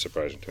actually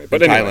surprising to me.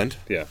 But anyway, Thailand.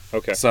 Yeah,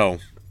 okay. So,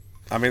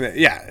 I mean,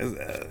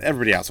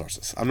 everybody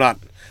outsources. I'm not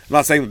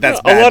saying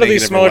that's bad. A lot of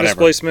these smaller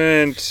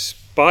displacement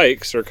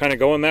bikes are kind of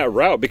going that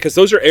route because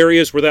those are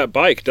areas where that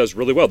bike does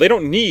really well. They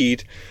don't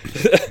need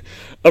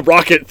a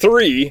Rocket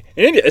 3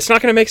 in India. It's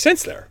not going to make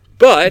sense there.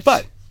 But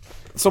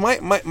so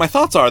my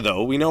thoughts are,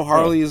 though, we know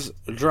Harley's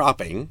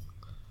dropping.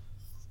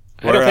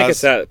 I don't think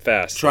it's that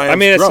fast.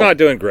 Triumph's it's not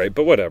doing great,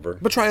 but whatever.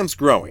 But Triumph's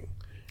growing.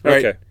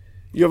 Right? Okay.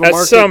 You have a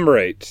market, at some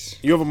rate.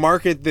 You have a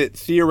market that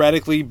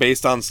theoretically,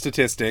 based on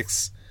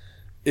statistics,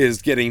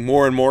 is getting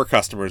more and more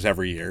customers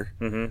every year.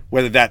 Mm-hmm.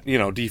 Whether that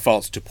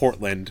defaults to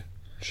Portland.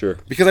 Sure.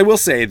 Because I will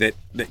say that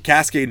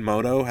Cascade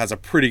Moto has a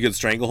pretty good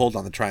stranglehold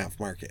on the Triumph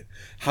market.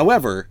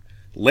 However,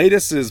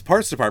 Latiss's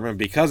parts department,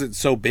 because it's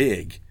so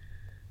big,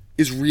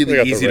 is really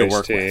easy to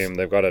work with.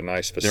 They've got a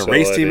nice facility. Their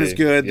race team is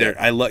good.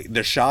 Yeah.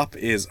 Their shop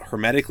is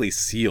hermetically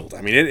sealed.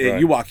 I mean,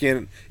 you walk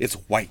in, it's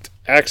white.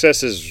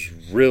 Access is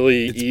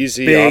really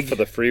easy big, off of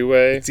the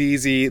freeway. It's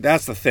easy.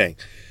 That's the thing.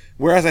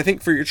 Whereas I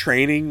think for your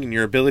training and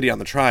your ability on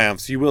the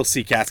Triumphs, you will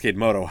see Cascade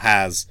Moto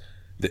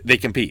they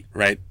compete,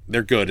 right?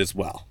 They're good as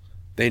well.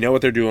 They know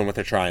what they're doing with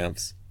their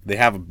Triumphs. They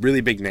have a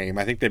really big name.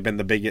 I think they've been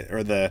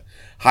the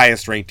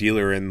highest ranked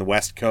dealer in the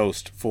West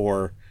Coast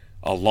for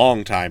a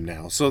long time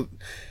now. So,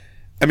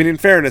 I mean, in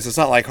fairness, it's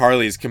not like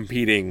Harley's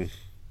competing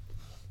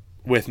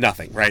with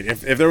nothing, right?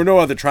 If there were no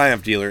other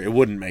Triumph dealer, it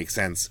wouldn't make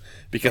sense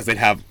because they'd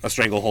have a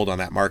stranglehold on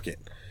that market.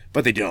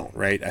 But they don't,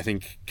 right? I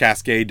think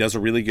Cascade does a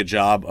really good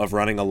job of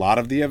running a lot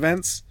of the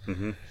events.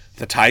 Mm-hmm.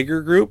 The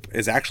Tiger Group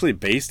is actually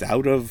based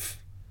out of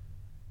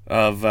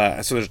so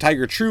there's a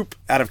Tiger Troop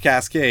out of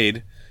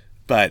Cascade,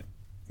 but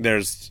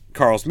there's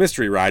Carl's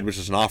Mystery Ride, which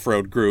is an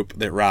off-road group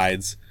that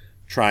rides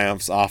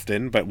Triumphs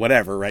often, but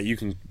whatever, right? You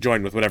can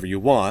join with whatever you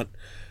want.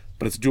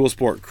 But it's a dual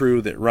sport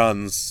crew that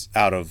runs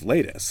out of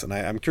Lattice, and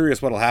I'm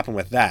curious what'll happen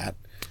with that.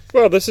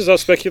 Well, this is all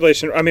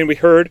speculation. I mean, we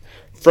heard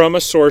from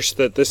a source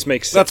that this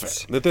makes sense.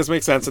 That's fair. That this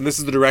makes sense, and this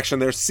is the direction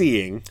they're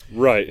seeing.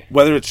 Right.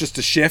 Whether it's just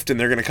a shift and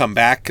they're going to come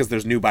back because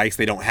there's new bikes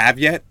they don't have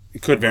yet,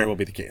 it could very well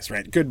be the case,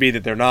 right? It could be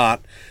that they're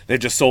not. They've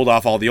just sold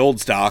off all the old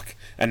stock,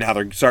 and now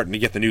they're starting to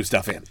get the new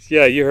stuff in.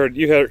 Yeah, you heard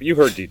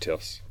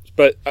details.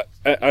 But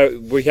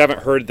we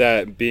haven't heard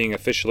that being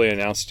officially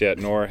announced yet,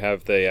 nor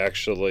have they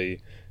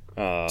actually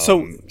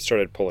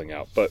started pulling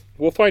out. But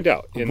we'll find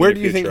out. Where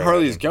do you think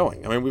Harley's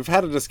going? I mean, we've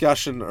had a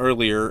discussion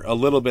earlier a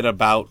little bit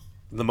about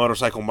the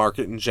motorcycle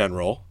market in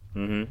general.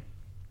 Mm-hmm.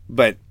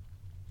 But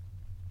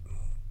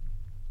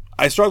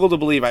I struggle to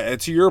believe,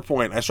 to your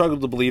point, I struggle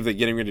to believe that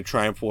getting rid of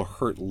Triumph will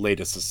hurt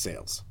Lattice's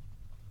sales.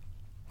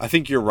 I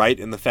think you're right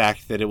in the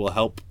fact that it will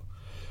help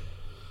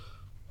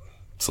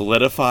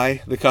solidify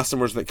the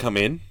customers that come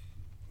in.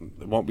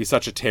 It won't be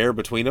such a tear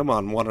between them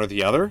on one or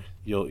the other.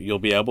 You'll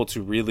be able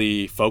to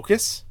really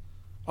focus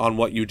on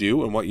what you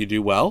do and what you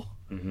do well.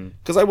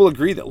 Because I will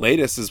agree that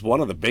Lattice is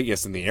one of the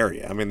biggest in the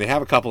area. I mean, they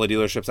have a couple of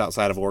dealerships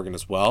outside of Oregon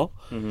as well.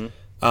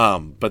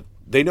 But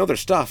they know their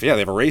stuff. Yeah, they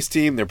have a race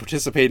team. They're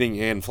participating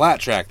in flat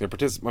track.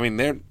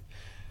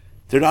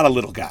 They're not a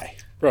little guy.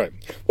 Right.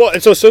 Well,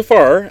 and so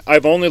far,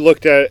 I've only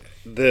looked at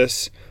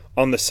this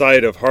on the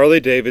side of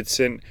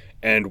Harley-Davidson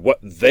and what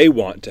they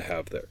want to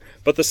have there.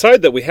 But the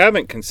side that we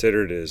haven't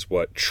considered is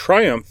what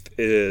Triumph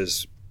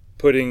is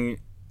putting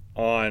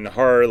on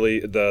Harley,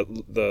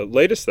 the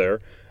latest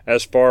there,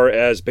 as far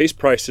as base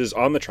prices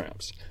on the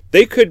Triumphs.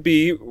 They could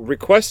be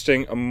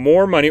requesting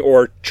more money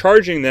or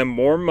charging them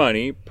more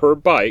money per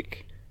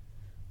bike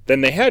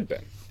than they had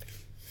been,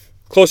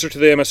 closer to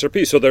the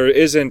MSRP. So there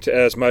isn't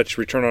as much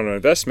return on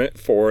investment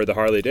for the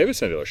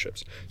Harley-Davidson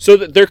dealerships. So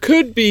that there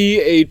could be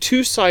a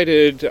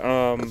two-sided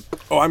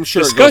I'm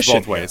sure it goes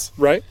both ways.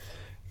 Right?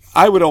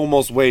 I would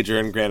almost wager,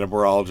 and granted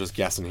we're all just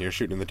guessing here,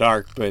 shooting in the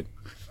dark, but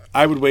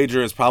I would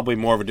wager it's probably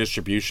more of a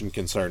distribution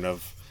concern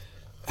of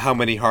how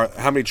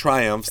many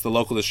Triumphs the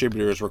local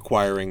distributor is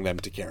requiring them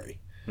to carry.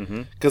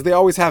 Because they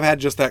always have had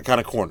just that kind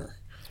of corner.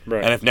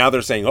 Right. And if now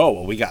they're saying, oh,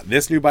 well, we got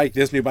this new bike,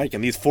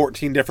 and these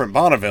 14 different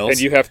Bonnevilles,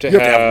 and you have to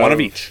have one of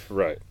each.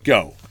 Right.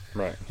 Go.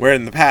 Right. Where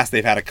in the past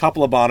they've had a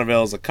couple of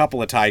Bonnevilles, a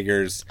couple of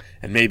Tigers,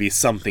 and maybe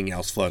something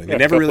else floating. Yeah,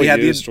 they never really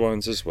had used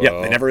ones as well.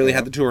 Yeah, they never really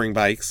had the touring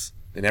bikes.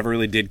 They never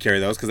really did carry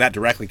those because that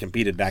directly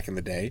competed back in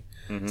the day.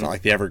 It's not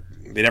like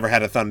they never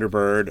had a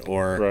Thunderbird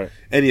or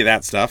any of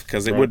that stuff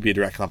because it would be a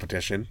direct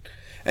competition.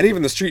 And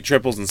even the street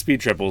triples and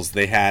speed triples,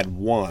 they had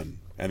one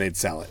and they'd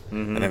sell it,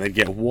 and then they'd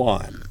get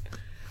one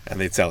and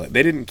they'd sell it.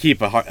 They didn't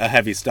keep a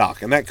heavy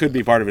stock, and that could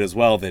be part of it as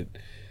well. That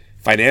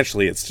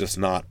financially, it's just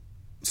not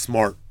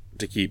smart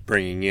to keep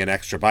bringing in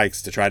extra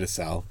bikes to try to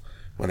sell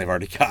when they've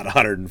already got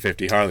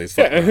 150 Harleys.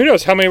 Yeah, and who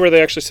knows how many were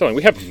they actually selling?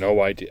 We have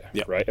no idea,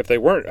 right? If they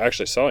weren't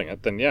actually selling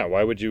it, then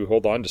why would you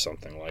hold on to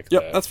something like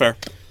that? Yep, that's fair.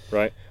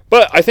 Right.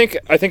 But I think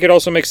it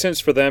also makes sense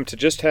for them to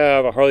just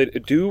have a Harley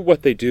do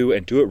what they do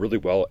and do it really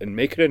well and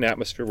make it an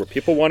atmosphere where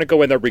people want to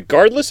go in there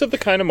regardless of the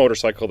kind of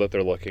motorcycle that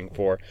they're looking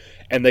for.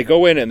 And they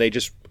go in and they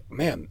just,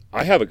 man,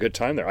 I have a good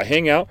time there. I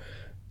hang out.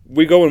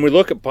 We go and we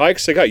look at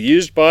bikes. They got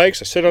used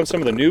bikes. I sit on some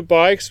of the new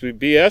bikes. We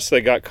BS.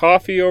 They got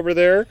coffee over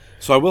there.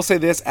 So I will say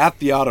this, at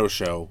the auto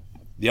show,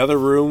 the other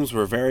rooms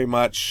were very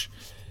much,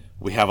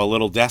 we have a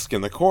little desk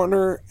in the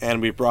corner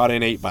and we brought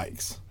in 8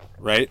 bikes,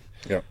 right?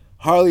 Yeah.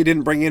 Harley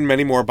didn't bring in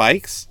many more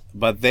bikes,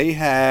 but they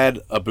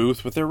had a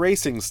booth with their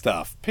racing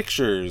stuff,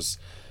 pictures,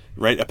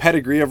 right? A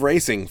pedigree of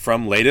racing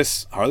from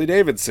latest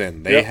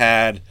Harley-Davidson. They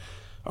had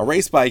a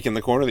race bike in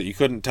the corner that you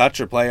couldn't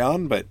touch or play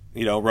on, but,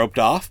 roped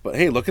off. But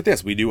hey, look at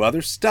this. We do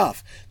other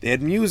stuff. They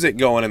had music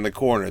going in the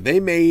corner.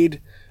 They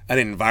made an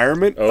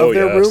environment of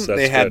their room.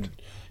 They had,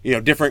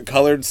 different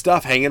colored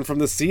stuff hanging from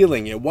the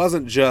ceiling. It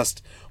wasn't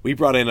just, we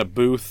brought in a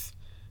booth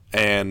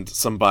and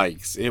some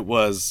bikes. It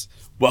was,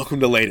 welcome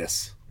to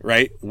Lattice,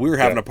 right? We're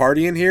having a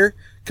party in here.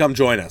 Come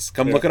join us.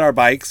 Come look at our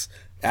bikes,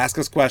 ask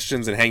us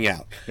questions, and hang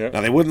out.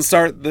 Now, they wouldn't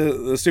start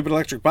the stupid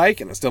electric bike,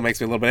 and it still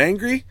makes me a little bit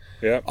angry.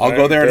 I'll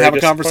go there and have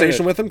a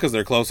conversation with them because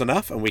they're close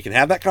enough, and we can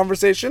have that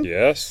conversation.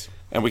 Yes.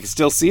 And we can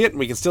still see it, and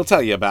we can still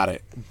tell you about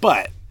it.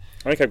 But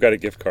I think I've got a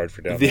gift card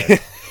for down there.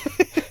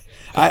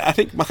 I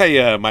think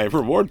my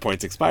reward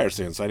points expire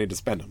soon, so I need to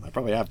spend them. I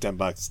probably have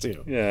 $10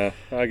 too. Yeah,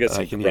 I get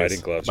some riding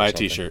gloves. Buy a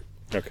T-shirt.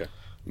 Okay.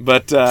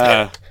 But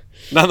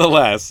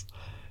nonetheless,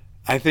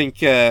 I think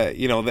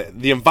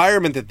the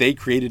environment that they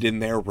created in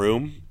their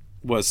room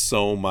was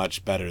so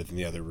much better than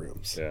the other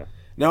rooms. Yeah.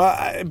 Now,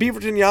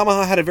 Beaverton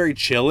Yamaha had a very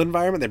chill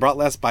environment. They brought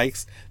less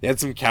bikes. They had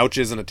some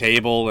couches and a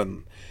table,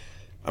 and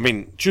I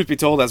mean, truth be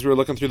told, as we were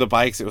looking through the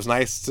bikes, it was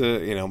nice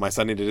to, my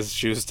son needed his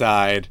shoes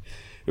tied.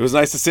 It was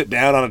nice to sit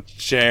down on a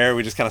chair.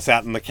 We just kind of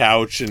sat on the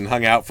couch and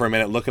hung out for a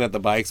minute looking at the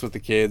bikes with the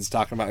kids,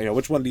 talking about,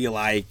 which one do you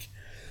like?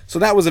 So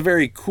that was a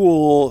very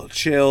cool,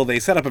 chill. They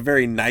set up a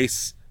very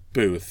nice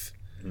booth.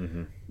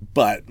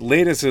 But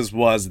Lattice's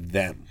was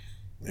them.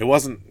 It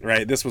wasn't,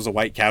 right? This was a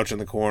white couch in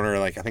the corner.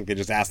 I think they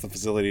just asked the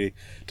facility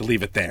to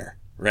leave it there,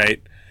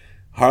 right?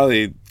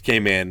 Harley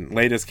came in,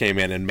 Lattice came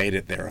in and made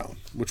it their own,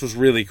 which was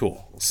really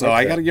cool. So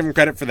I got to give them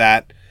credit for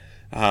that.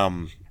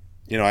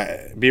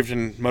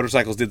 Beaverton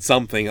Motorcycles did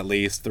something at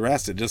least. The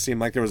rest, it just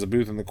seemed like there was a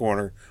booth in the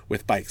corner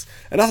with bikes.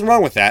 And nothing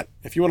wrong with that.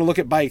 If you want to look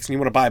at bikes and you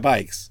want to buy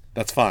bikes,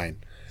 that's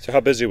fine. So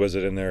how busy was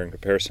it in there in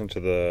comparison to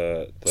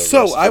the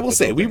So I will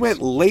say, we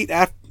went late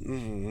after,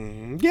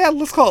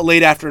 let's call it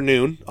late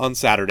afternoon on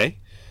Saturday.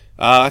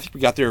 I think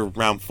we got there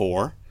around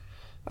 4.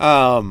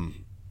 And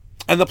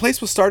the place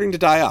was starting to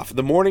die off.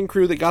 The morning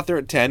crew that got there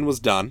at 10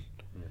 was done.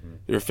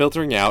 They were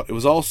filtering out. It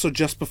was also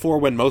just before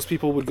when most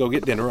people would go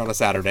get dinner on a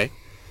Saturday.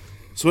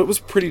 So it was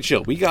pretty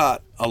chill. We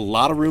got a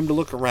lot of room to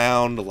look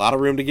around, a lot of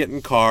room to get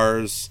in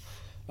cars.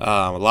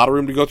 A lot of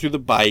room to go through the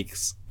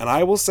bikes. And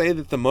I will say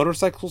that the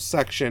motorcycle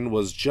section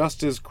was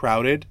just as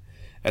crowded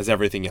as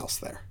everything else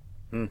there.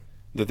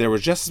 That there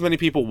was just as many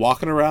people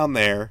walking around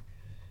there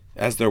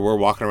as there were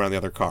walking around the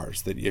other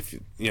cars. That if,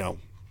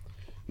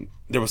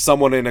 there was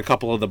someone in a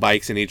couple of the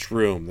bikes in each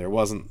room. There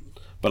wasn't,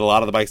 but a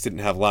lot of the bikes didn't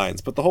have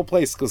lines. But the whole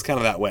place was kind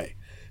of that way.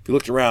 If you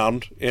looked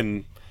around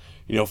in,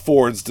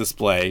 Ford's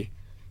display,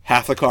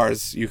 half the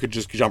cars you could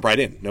just jump right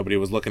in. Nobody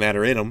was looking at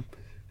or in them.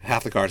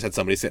 Half the cars had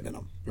somebody sitting in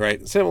them,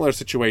 right? Similar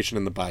situation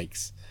in the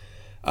bikes.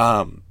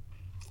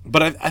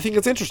 But I think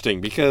it's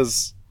interesting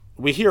because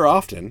we hear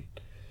often,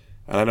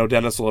 and I know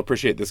Dennis will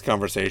appreciate this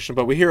conversation,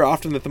 but we hear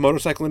often that the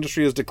motorcycle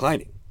industry is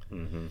declining.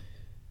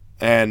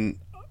 And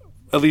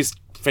at least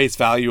face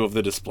value of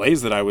the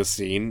displays that I was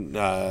seeing,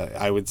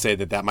 I would say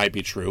that might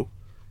be true.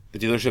 The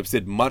dealerships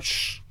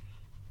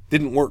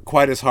didn't work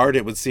quite as hard,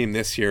 it would seem,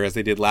 this year as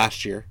they did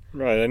last year.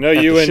 Right. I know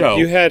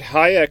you had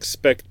high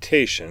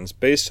expectations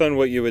based on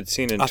what you had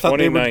seen in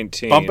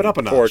 2019 bump it up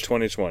a notch for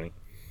 2020.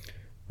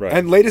 Right.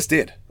 And Latest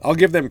did. I'll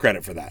give them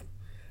credit for that.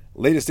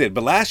 Latest did.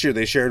 But last year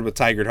they shared with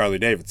Tigard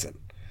Harley-Davidson.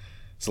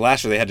 So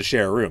last year they had to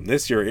share a room.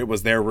 This year it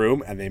was their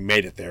room, and they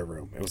made it their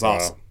room. It was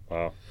awesome.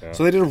 Wow. Yeah.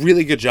 So they did a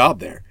really good job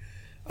there.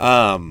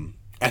 And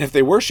if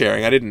they were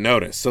sharing, I didn't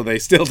notice. So they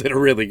still did a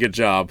really good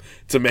job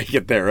to make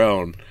it their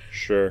own.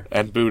 Sure.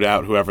 And boot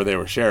out whoever they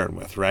were sharing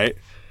with, right?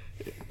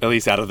 At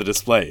least out of the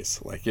displays.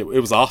 Like, it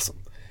was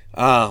awesome.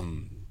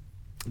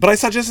 But I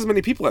saw just as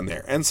many people in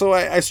there. And so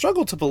I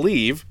struggle to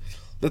believe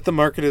that the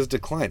market is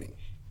declining.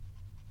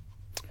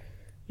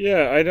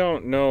 Yeah, I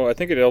don't know. I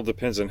think it all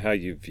depends on how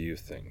you view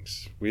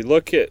things. We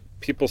look at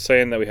people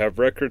saying that we have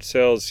record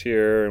sales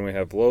here and we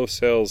have low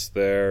sales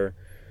there.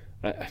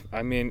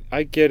 I mean,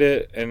 I get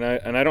it, and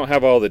I don't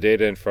have all the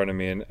data in front of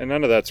me, and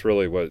none of that's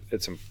really what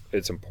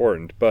it's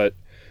important. But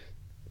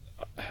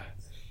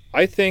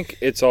I think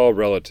it's all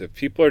relative.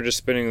 People are just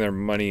spending their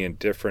money in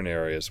different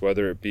areas,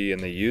 whether it be in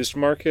the used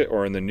market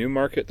or in the new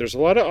market. There's a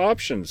lot of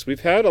options. We've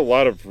had a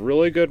lot of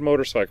really good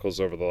motorcycles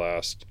over the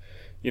last,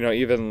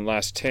 even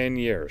last 10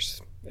 years.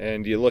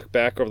 And you look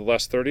back over the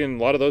last 30, and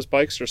a lot of those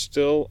bikes are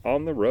still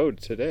on the road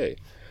today.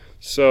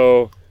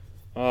 So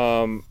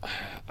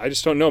I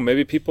just don't know.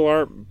 Maybe people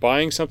aren't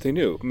buying something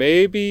new.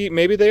 Maybe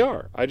they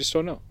are. I just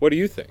don't know. What do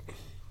you think?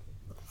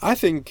 I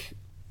think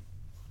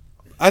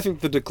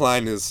the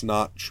decline is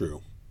not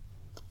true.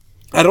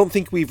 I don't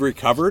think we've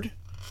recovered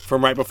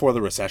from right before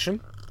the recession.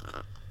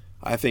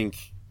 I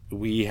think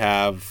we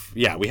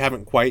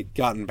haven't quite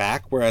gotten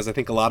back, whereas I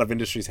think a lot of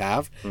industries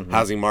have.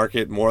 Housing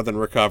market more than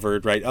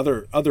recovered, right?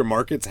 Other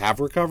markets have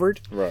recovered.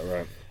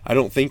 Right. I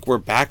don't think we're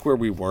back where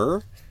we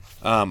were.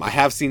 I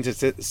have seen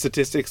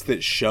statistics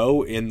that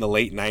show in the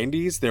late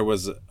 90s there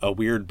was a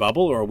weird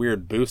bubble or a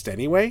weird boost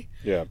anyway.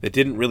 Yeah. That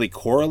didn't really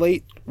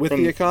correlate with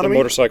the economy. The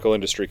Motorcycle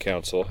Industry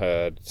Council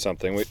had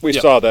something. We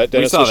saw that.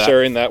 Dennis was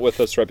sharing that with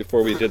us right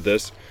before we did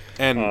this.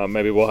 And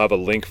maybe we'll have a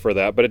link for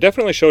that. But it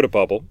definitely showed a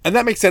bubble. And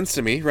that makes sense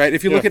to me, right?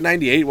 If you look at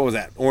 98, what was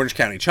that? Orange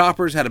County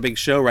Choppers had a big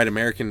show, right?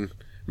 American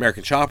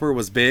Chopper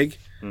was big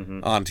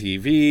on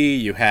TV.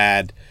 You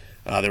had,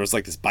 there was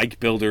like this bike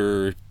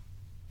builder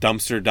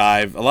dumpster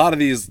dive. A lot of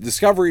these,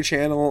 Discovery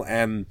Channel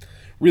and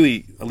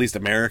really, at least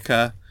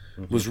America,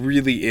 was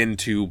really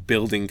into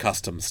building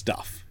custom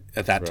stuff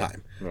at that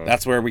time. Right.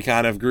 That's where we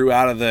kind of grew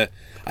out of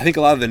I think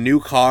a lot of the new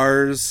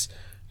cars,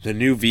 the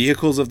new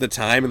vehicles of the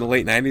time in the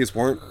late 90s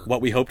weren't what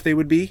we hoped they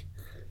would be.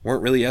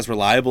 Weren't really as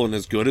reliable and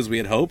as good as we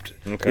had hoped.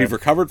 Okay. We've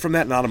recovered from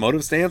that in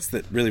automotive stance,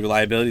 that really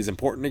reliability is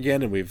important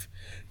again, and we've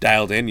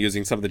dialed in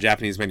using some of the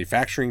Japanese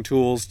manufacturing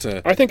tools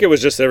to. I think it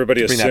was just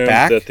everybody assumed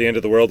that the end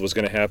of the world was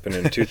going to happen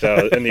in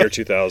the year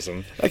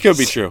 2000. That could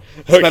be true.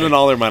 Spending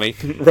all their money.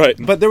 Right.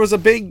 But there was a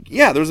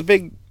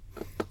big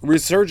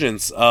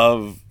resurgence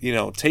of,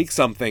 take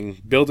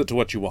something, build it to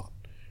what you want,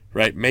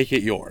 right? Make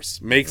it yours.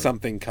 Make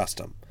something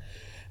custom.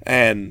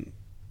 And,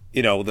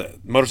 the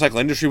motorcycle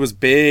industry was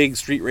big.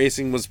 Street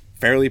racing was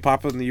fairly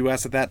popular in the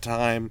U.S. at that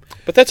time.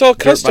 But that's all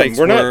custom.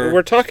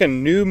 We're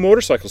talking new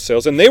motorcycle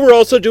sales, and they were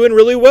also doing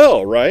really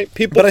well, right?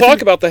 People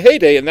talk about the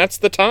heyday, and that's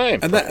the time.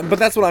 But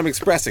that's what I'm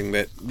expressing,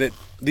 that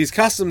these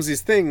customs,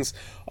 these things,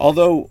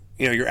 although,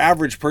 your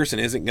average person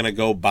isn't going to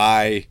go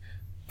buy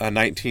a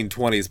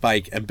 1920s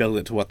bike and build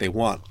it to what they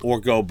want, or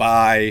go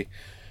buy,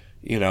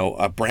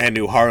 a brand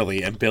new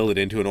Harley and build it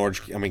into an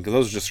orange. Because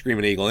those are just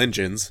Screaming Eagle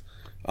engines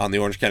on the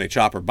Orange County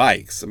Chopper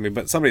bikes.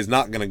 But somebody's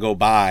not going to go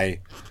buy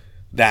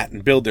that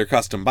and build their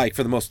custom bike.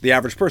 The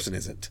average person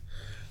isn't.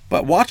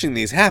 But watching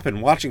these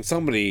happen, watching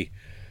somebody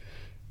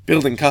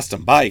building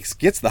custom bikes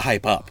gets the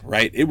hype up,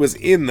 right? It was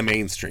in the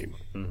mainstream.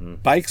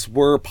 Bikes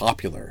were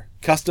popular.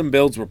 Custom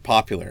builds were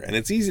popular. And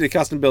it's easy to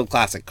custom build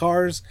classic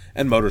cars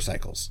and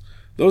motorcycles.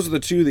 Those are the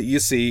two that you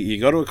see. You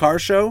go to a car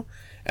show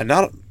and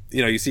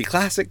you see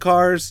classic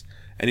cars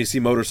and you see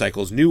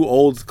motorcycles. New,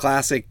 old,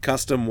 classic,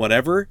 custom,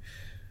 whatever.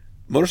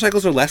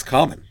 Motorcycles are less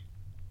common.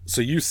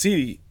 So you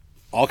see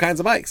all kinds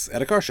of bikes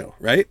at a car show,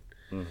 right?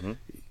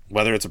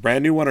 Whether it's a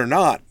brand new one or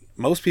not,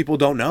 most people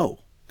don't know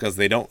because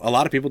a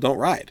lot of people don't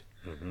ride.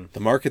 The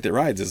market that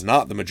rides is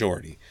not the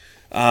majority.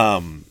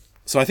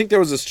 So I think there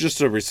was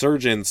just a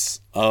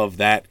resurgence of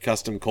that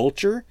custom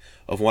culture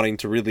of wanting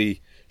to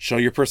really show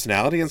your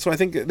personality. And so I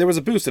think there was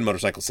a boost in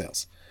motorcycle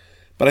sales.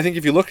 But I think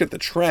if you look at the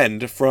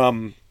trend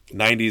from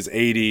 90s,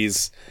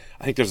 80s,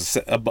 I think there's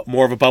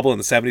more of a bubble in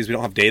the 70s. We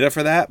don't have data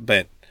for that,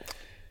 but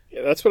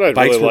yeah, that's what I'd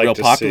bikes really were like real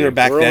to popular see.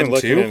 back We're then only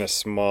looking too. In a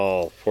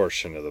small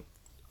portion of the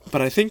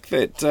but I think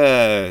that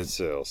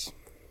sales.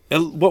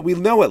 What we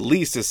know at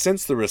least is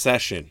since the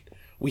recession,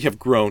 we have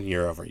grown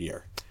year over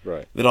year.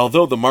 Right. That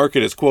although the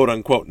market is quote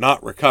unquote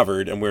not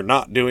recovered and we're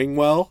not doing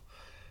well,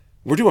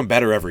 we're doing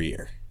better every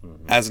year.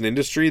 Mm-hmm. As an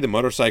industry, the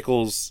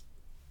motorcycles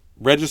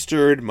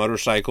registered,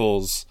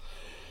 motorcycles,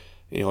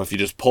 if you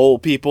just poll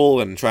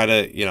people and try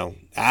to,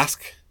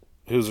 ask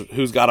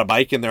who's got a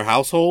bike in their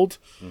household,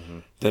 mm-hmm.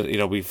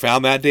 that, we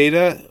found that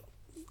data,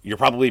 you're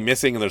probably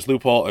missing, and there's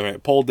loophole. I mean,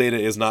 poll data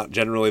is not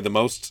generally the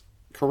most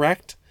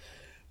correct,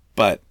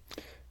 but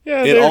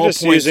yeah, it they're all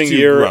just points using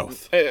to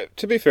growth.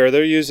 To be fair,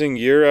 they're using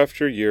year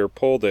after year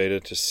poll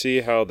data to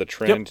see how the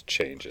trend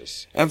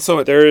changes. And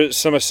so there's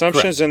some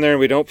assumptions in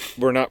there, and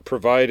we're not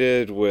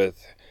provided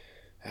with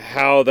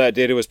how that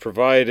data was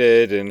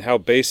provided and how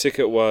basic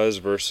it was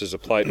versus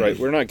applied. Right,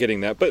 we're not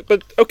getting that.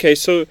 But okay,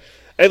 so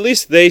at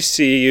least they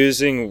see,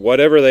 using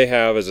whatever they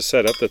have as a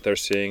setup, that they're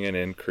seeing an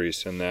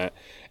increase in that.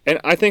 And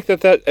I think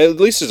that at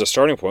least is a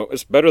starting point.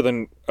 It's better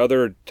than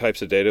other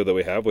types of data that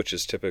we have, which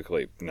is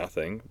typically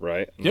nothing,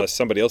 right? Unless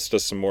somebody else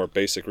does some more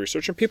basic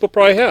research, and people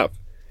probably have.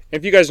 And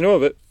if you guys know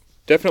of it,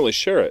 definitely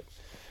share it.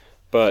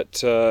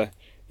 But, I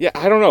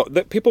don't know.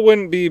 That people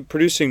wouldn't be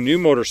producing new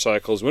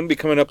motorcycles, wouldn't be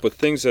coming up with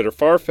things that are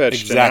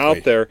far-fetched and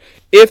out there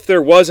if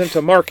there wasn't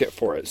a market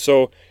for it.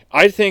 So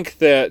I think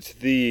that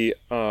the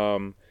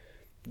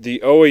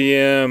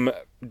OEM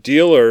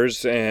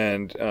dealers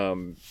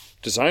and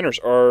designers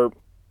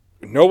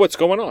know what's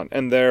going on,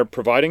 and they're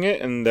providing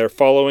it, and they're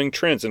following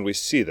trends, and we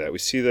see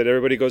that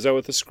everybody goes out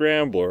with a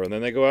scrambler, and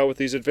then they go out with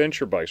these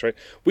adventure bikes, right?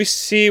 We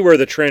see where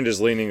the trend is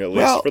leaning, at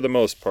least for the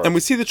most part, and we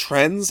see the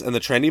trends and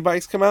the trendy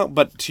bikes come out.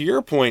 But to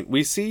your point,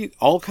 we see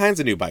all kinds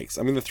of new bikes.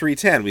 I mean, the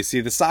 310, we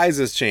see the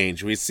sizes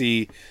change. We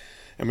see,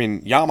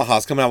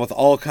 Yamaha's coming out with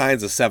all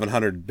kinds of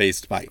 700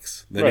 based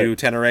bikes. The new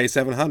Tenere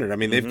 700. I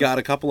mean, they've got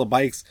a couple of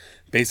bikes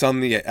based on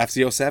the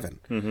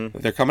FZ07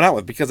 that they're coming out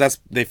with, because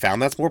they found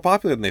that's more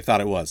popular than they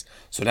thought it was.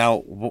 So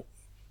now,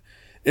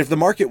 if the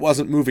market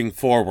wasn't moving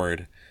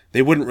forward,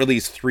 they wouldn't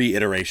release 3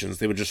 iterations.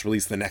 They would just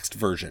release the next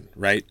version,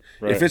 right?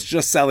 If it's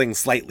just selling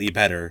slightly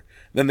better,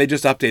 then they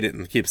just update it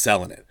and keep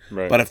selling it.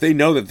 Right. But if they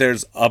know that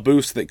there's a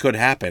boost that could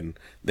happen,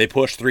 they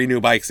push 3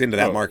 new bikes into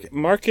that market.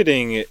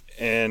 Marketing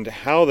and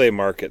how they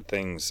market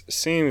things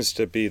seems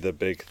to be the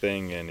big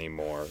thing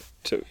anymore,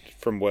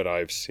 from what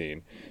I've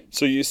seen.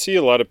 So you see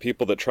a lot of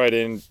people that try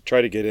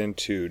to get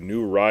into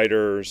new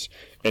riders,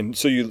 and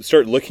so you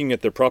start looking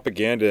at their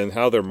propaganda and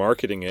how they're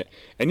marketing it,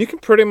 and you can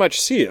pretty much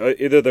see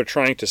it. Either they're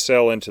trying to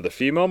sell into the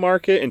female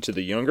market, into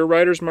the younger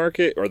riders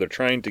market, or they're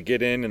trying to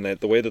get in, and that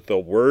the way that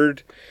they'll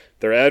word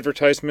their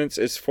advertisements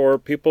is for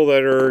people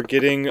that are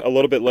getting a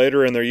little bit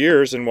later in their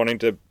years and wanting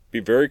to be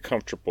very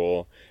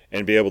comfortable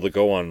and be able to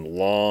go on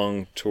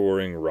long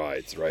touring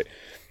rides, right?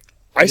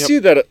 I see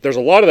that there's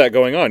a lot of that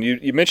going on.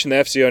 You mentioned the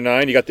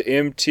FZ09, you got the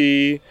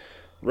MT,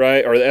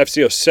 right, or the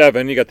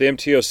FZ07, you got the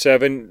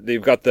MT07,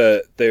 they've got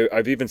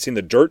I've even seen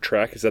the Dirt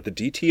Track. Is that the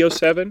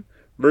DT07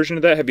 version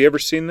of that? Have you ever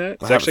seen that?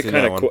 It's actually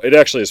kind of cool. It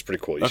actually is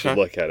pretty cool. You should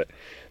look at it.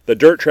 The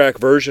Dirt Track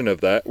version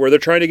of that, where they're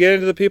trying to get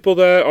into the people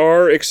that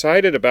are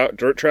excited about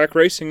dirt track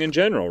racing in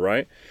general,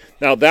 right?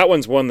 Now, that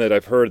one's one that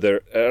I've heard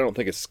that I don't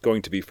think it's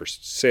going to be for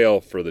sale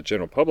for the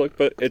general public,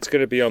 but it's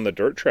going to be on the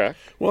dirt track.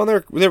 Well,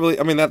 they're really,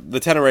 the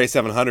Tenere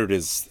 700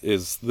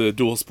 is the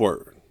dual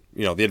sport,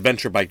 the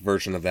adventure bike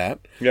version of that.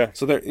 Yeah.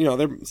 So they're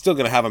still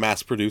going to have a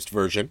mass-produced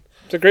version.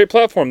 It's a great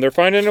platform. They're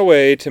finding a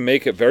way to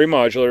make it very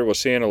modular. We're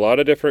seeing a lot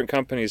of different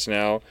companies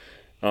now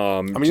do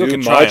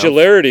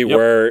modularity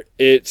where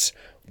it's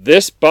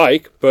this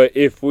bike, but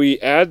if we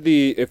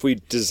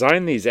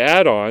design these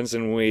add-ons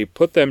and we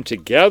put them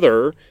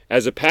together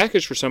as a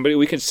package for somebody,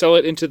 we can sell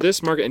it into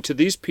this market and to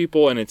these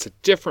people, and it's a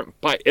different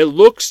bike. It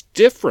looks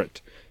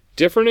different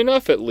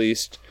enough at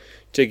least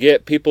to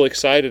get people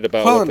excited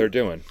about what they're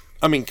doing.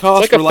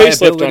 Cost, it's like a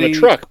facelift on a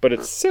truck, but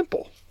it's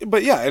simple.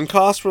 But yeah, and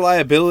cost,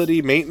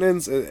 reliability,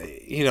 maintenance,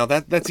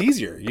 that's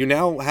easier. You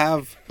now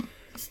have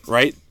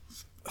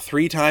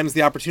 3 times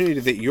the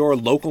opportunity that your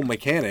local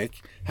mechanic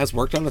has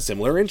worked on a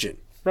similar engine.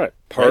 Right.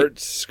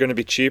 Parts going to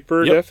be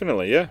cheaper,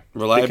 definitely, yeah.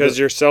 Because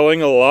you're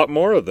selling a lot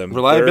more of them.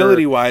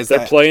 Reliability-wise,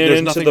 they're playing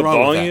into the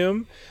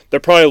volume. They're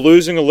probably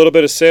losing a little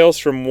bit of sales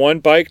from one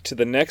bike to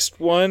the next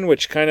one,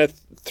 which kind of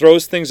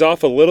throws things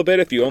off a little bit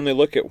if you only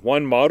look at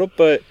one model,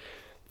 but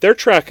they're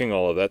tracking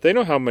all of that. They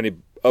know how many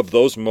of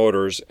those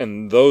motors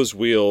and those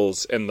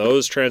wheels and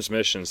those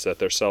transmissions that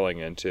they're selling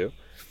into.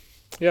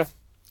 Yeah.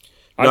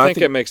 I think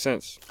it makes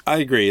sense. I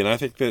agree, and I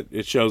think that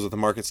it shows that the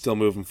market's still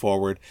moving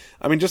forward.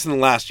 Just in the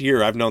last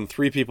year, I've known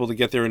 3 people to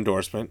get their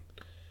endorsement,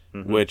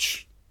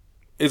 which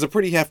is a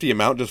pretty hefty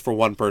amount just for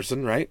one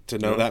person, right? To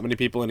know that many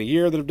people in a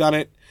year that have done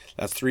it.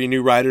 That's 3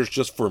 new riders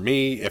just for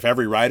me. If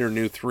every rider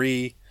knew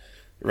 3,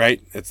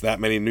 right? It's that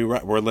many new.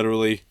 We're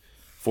literally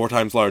 4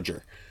 times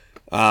larger.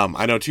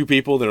 I know 2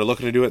 people that are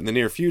looking to do it in the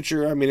near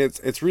future. I mean,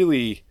 it's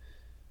really.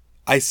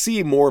 I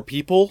see more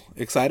people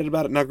excited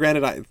about it. Now,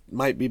 granted, it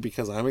might be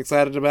because I'm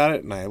excited about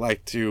it and I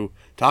like to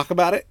talk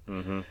about it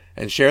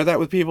and share that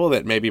with people,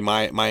 that maybe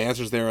my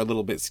answers there are a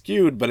little bit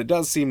skewed, but it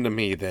does seem to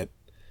me that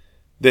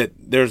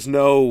there's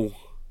no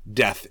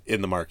death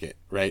in the market,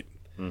 right?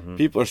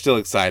 People are still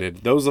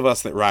excited. Those of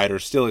us that ride are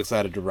still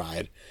excited to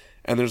ride.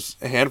 And there's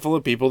a handful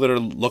of people that are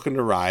looking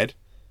to ride,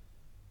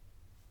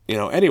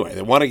 anyway.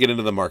 They want to get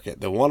into the market.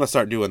 They want to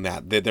start doing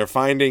that. They're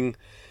finding...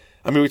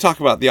 I mean, we talk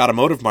about the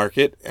automotive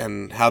market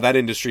and how that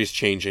industry is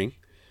changing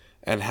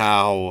and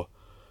how,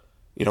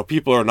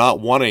 people are not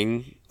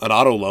wanting an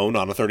auto loan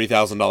on a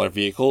 $30,000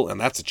 vehicle, and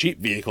that's a cheap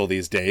vehicle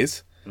these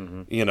days.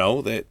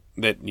 That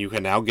you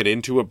can now get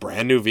into a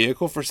brand new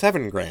vehicle for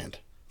 $7,000,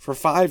 for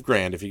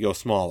 $5,000 if you go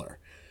smaller.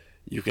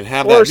 You can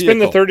have that vehicle. Or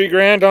spend the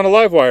 $30,000 on a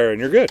Livewire and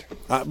you're good.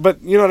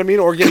 But you know what I mean?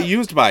 Or get a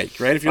used bike,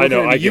 right? If you're looking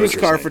at a used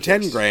car for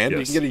 $10,000,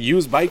 you can get a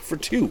used bike for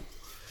 $2,000.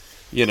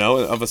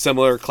 Of a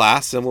similar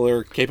class,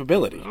 similar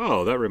capability.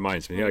 Oh, that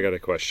reminds me. I got a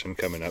question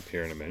coming up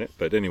here in a minute.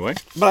 But anyway.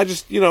 But I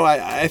just,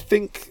 I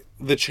think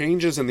the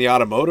changes in the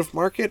automotive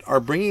market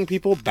are bringing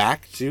people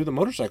back to the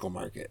motorcycle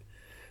market.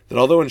 That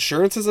although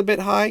insurance is a bit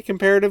high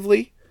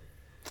comparatively.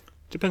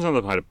 Depends on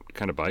the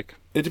kind of bike.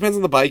 It depends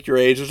on the bike, your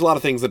age. There's a lot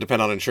of things that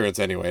depend on insurance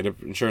anyway.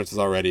 Insurance is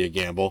already a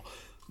gamble.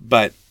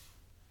 But,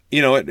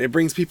 it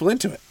brings people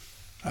into it.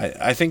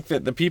 I think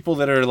that the people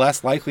that are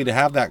less likely to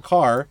have that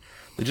car...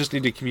 that just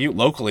need to commute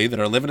locally, that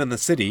are living in the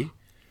city,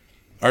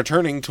 are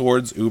turning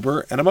towards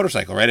Uber and a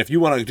motorcycle, right? If you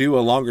want to do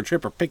a longer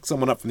trip or pick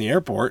someone up from the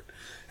airport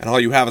and all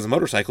you have is a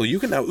motorcycle, you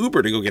can now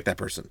Uber to go get that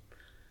person.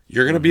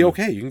 You're going to be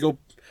okay. You can go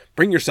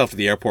bring yourself to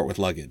the airport with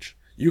luggage.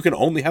 You can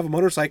only have a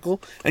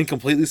motorcycle and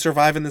completely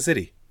survive in the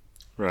city.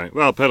 Right.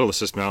 Well, pedal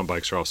assist mountain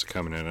bikes are also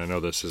coming in. I know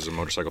this is a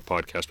motorcycle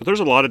podcast, but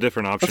there's a lot of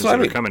different options that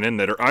are coming in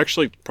that are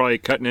actually probably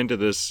cutting into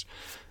this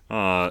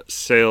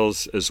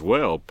sales as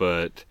well,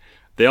 but...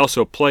 they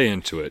also play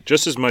into it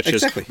just as much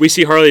as we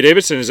see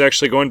Harley-Davidson is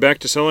actually going back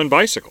to selling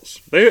bicycles.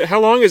 How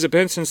long has it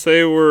been since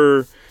they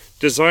were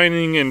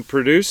designing and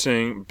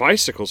producing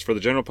bicycles for the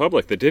general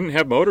public that didn't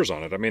have motors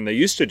on it? I mean, they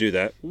used to do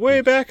that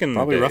way back in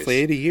probably the days. Roughly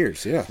 80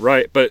 years, yeah.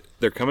 Right, but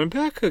they're coming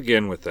back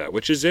again with that,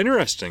 which is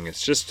interesting.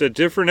 It's just a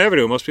different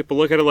avenue. Most people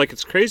look at it like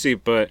it's crazy,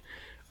 but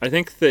I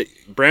think that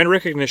brand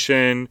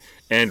recognition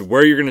and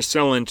where you're going to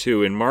sell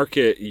into and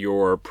market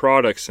your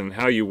products and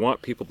how you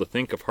want people to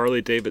think of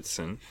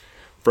Harley-Davidson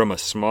from a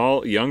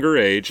small, younger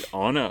age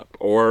on up,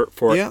 or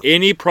for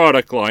any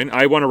product line,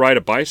 I want to ride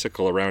a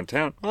bicycle around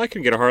town. Well, I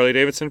can get a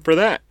Harley-Davidson for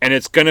that. And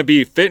it's going to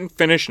be fit and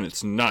finish, and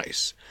it's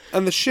nice.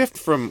 And the shift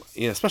from,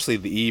 especially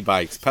the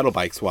e-bikes, pedal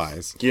bikes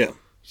wise,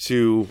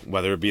 to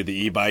whether it be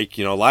the e-bike,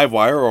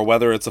 Livewire, or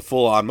whether it's a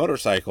full-on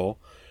motorcycle,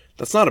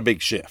 that's not a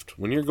big shift.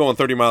 When you're going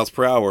 30 miles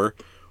per hour,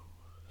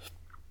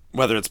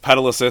 whether it's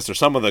pedal assist or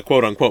some of the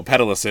quote-unquote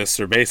pedal assists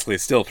are basically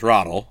still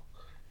throttle.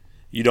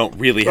 You don't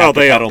really have to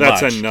pedal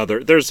much.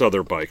 There's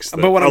other bikes that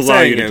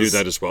allow you to do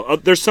that as well.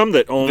 There's some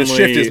that only... the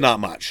shift is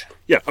not much.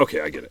 Yeah, okay,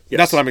 I get it. Yes.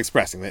 That's what I'm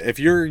expressing. If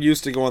you're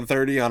used to going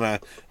 30 on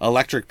a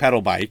electric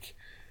pedal bike,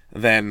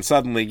 then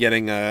suddenly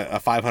getting a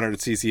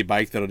 500cc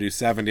bike that'll do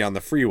 70 on the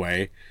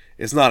freeway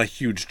is not a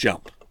huge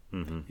jump.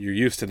 You're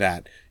used to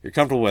that. You're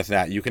comfortable with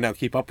that. You can now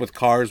keep up with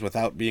cars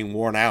without being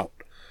worn out.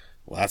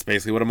 Well, that's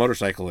basically what a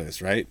motorcycle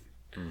is, right?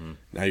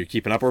 Now you're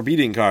keeping up or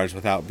beating cars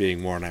without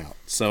being worn out.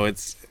 So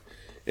it's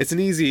an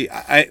easy...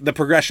 the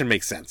progression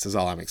makes sense, is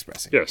all I'm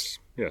expressing. Yes.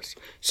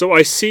 So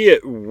I see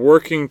it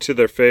working to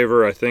their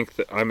favor. I think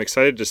that I'm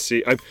excited to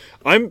see...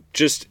 I'm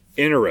just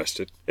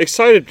interested.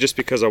 Excited just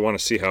because I want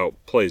to see how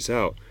it plays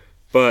out.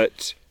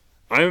 But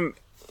I'm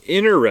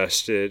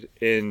interested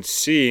in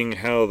seeing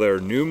how their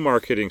new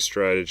marketing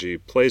strategy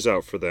plays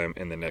out for them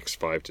in the next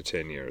 5 to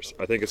 10 years.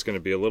 I think it's going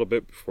to be a little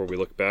bit before we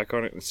look back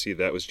on it and see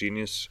that was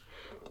genius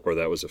or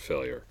that was a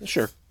failure.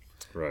 Sure.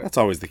 Right. That's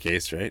always the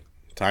case, right?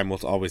 Time will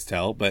always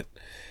tell, but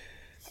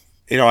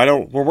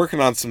we're working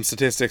on some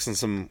statistics and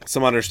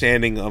some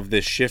understanding of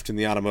this shift in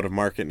the automotive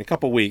market. In a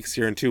couple weeks,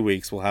 here in 2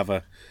 weeks, we'll have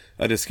a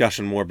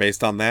discussion more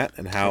based on that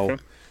and how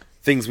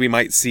things we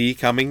might see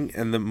coming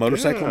in the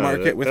motorcycle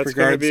market with regards to... That's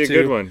going to be a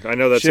good one. I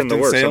know that's in the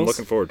works. Sales. I'm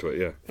looking forward to it,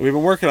 yeah. We've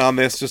been working on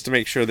this just to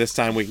make sure this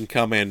time we can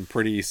come in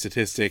pretty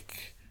statistically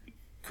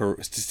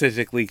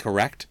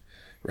correct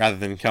rather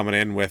than coming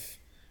in with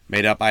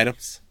made-up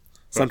items.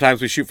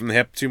 Sometimes we shoot from the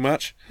hip too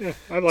much. Yeah,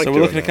 I like So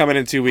we're looking to come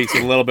in 2 weeks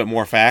with a little bit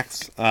more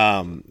facts.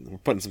 We're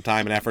putting some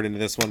time and effort into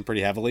this one pretty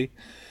heavily.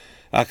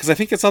 Because I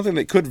think it's something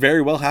that could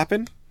very well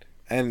happen.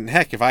 And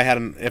heck, if I had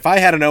an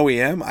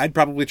OEM, I'd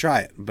probably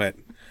try it. But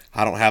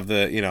I don't have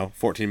the,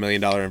 $14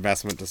 million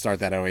investment to start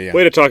that OEM.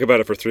 Way to talk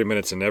about it for 3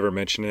 minutes and never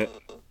mention it.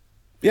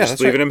 Yeah,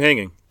 just leaving them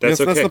hanging. That's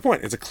okay. That's the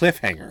point. It's a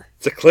cliffhanger.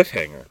 It's a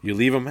cliffhanger. You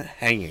leave them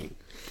hanging.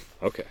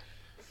 Okay.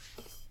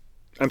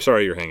 I'm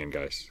sorry you're hanging,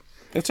 guys.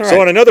 It's all right. So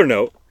on another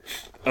note...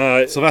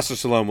 Sylvester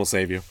Stallone will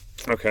save you.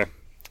 Okay.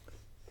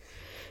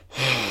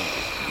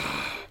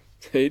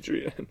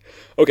 Adrian.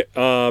 Okay.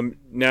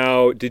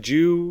 Now, did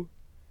you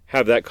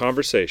have that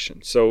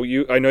conversation? So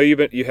I know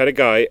you had a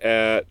guy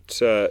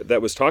that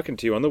was talking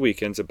to you on the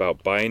weekends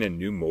about buying a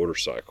new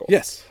motorcycle.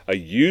 Yes. A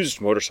used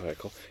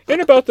motorcycle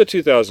in about the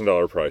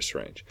 $2,000 price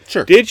range.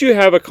 Sure. Did you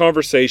have a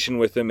conversation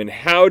with him, and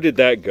how did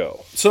that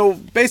go? So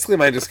basically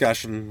my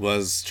discussion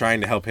was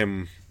trying to help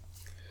him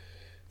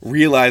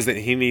realize that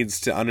he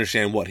needs to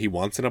understand what he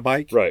wants in a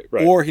bike. Right.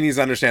 Or he needs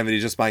to understand that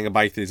he's just buying a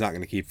bike that he's not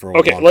going to keep for a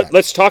long time.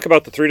 Let's talk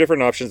about the 3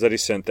 different options that he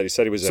sent that he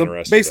said he was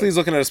interested in. Basically he's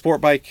looking at a sport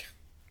bike,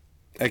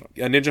 a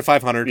Ninja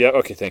 500. Yeah,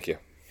 okay, thank you.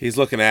 He's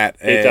looking at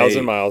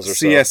 8,000 miles or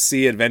so.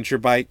 CSC adventure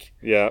bike.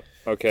 Yeah,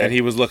 okay. And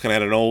he was looking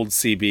at an old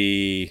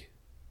CB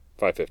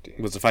 550.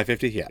 Was it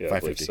 550? Yeah, 550. I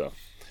believe so.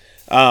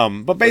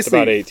 But basically, it's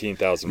about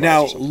 18,000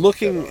 miles. Now,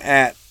 looking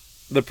at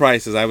the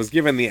prices, I was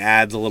given the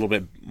ads a little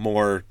bit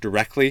more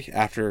directly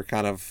after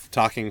kind of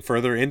talking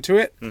further into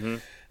it,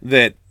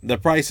 that the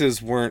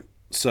prices weren't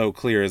so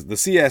clear. The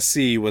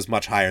CSC was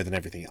much higher than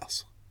everything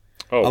else.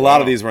 A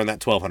lot of these were in that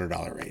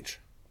 $1,200 range.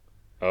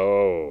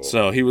 Oh.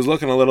 So he was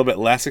looking a little bit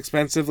less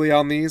expensively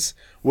on these,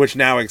 which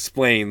now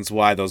explains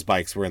why those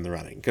bikes were in the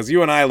running. Because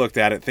you and I looked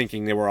at it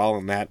thinking they were all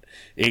in that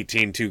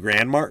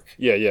 $18,200 mark.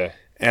 Yeah.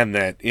 And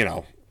that, you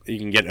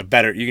can get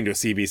you can do a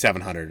CB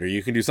 700 or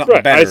you can do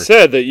something better. I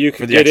said that you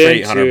could get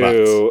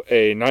into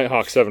a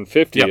Nighthawk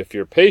 750 if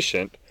you're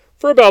patient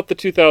for about the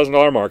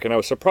 $2,000 mark. And I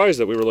was surprised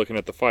that we were looking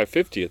at the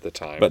 550 at the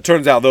time. But it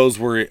turns out those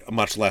were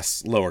much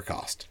lower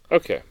cost.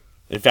 Okay.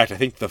 In fact, I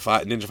think the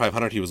Ninja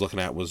 500 he was looking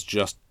at was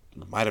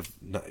might have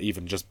not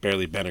even just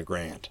barely been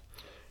 $1,000.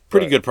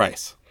 Pretty good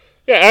price.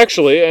 Yeah,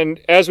 actually,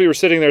 and as we were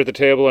sitting there at the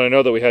table, and I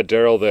know that we had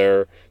Daryl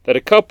there, that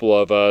a couple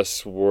of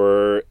us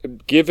were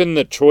given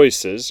the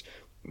choices.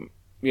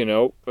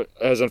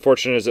 As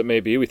unfortunate as it may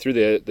be, we threw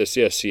the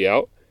CSC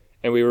out,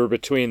 and we were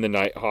between the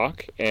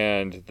Nighthawk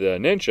and the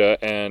Ninja,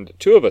 and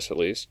 2 of us at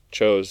least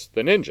chose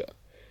the Ninja,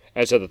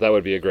 and said that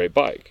would be a great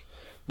bike.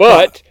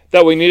 But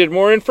that we needed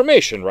more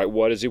information, right?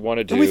 What does he want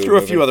to do? And we threw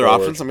a few other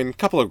options. I mean, a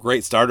couple of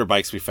great starter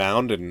bikes we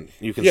found, and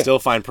you can still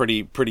find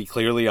pretty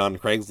clearly on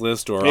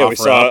Craigslist or we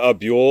saw a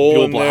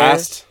Buell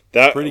Blast.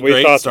 That we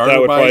thought that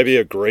would probably be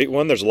a great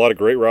one. There's a lot of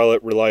great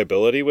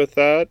reliability with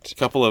that. A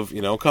couple of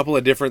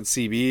different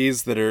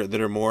CBs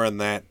that are more in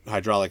that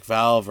hydraulic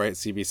valve, right?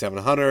 CB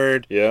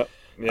 700. Yeah.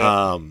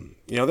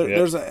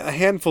 There's a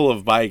handful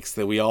of bikes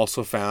that we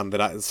also found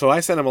so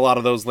I sent him a lot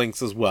of those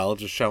links as well,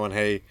 just showing,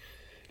 hey.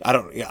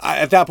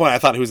 At that point, I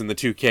thought he was in the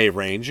 2K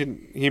range,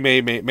 and he may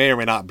or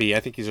may not be. I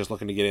think he's just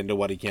looking to get into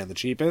what he can the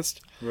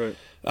cheapest, right?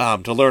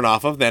 To learn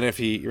off of. Then if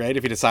he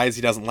decides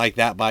he doesn't like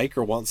that bike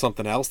or wants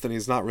something else, then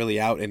he's not really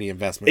out any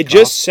investment. It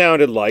just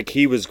sounded like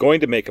he was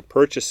going to make a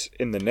purchase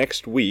in the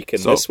next week,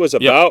 and this was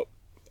about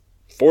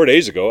 4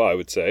 days ago, I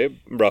would say,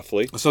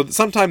 roughly. So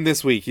sometime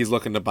this week he's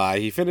looking to buy.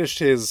 He finished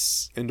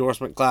his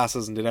endorsement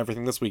classes and did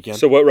everything this weekend.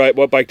 So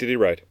what bike did he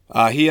ride?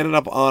 He ended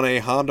up on a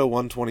Honda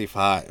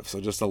 125,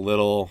 so just a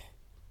little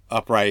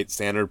upright,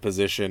 standard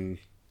position,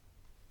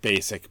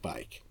 basic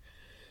bike.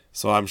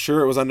 So I'm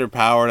sure it was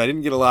underpowered. I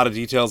didn't get a lot of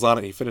details on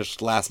it. He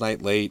finished last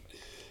night late.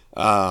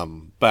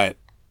 But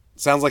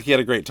sounds like he had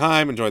a great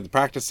time, enjoyed the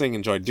practicing,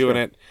 enjoyed doing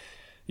it.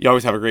 You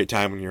always have a great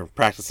time when you're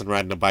practicing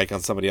riding a bike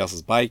on somebody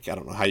else's bike. I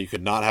don't know how you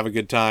could not have a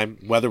good time.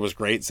 Weather was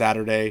great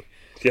Saturday.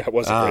 Yeah, it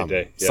was a great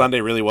day. Yeah.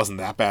 Sunday really wasn't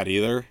that bad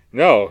either.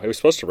 No, it was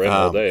supposed to rain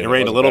all day. It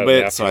rained a little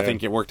bit, so I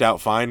think it worked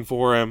out fine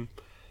for him.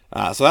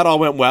 So that all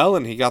went well,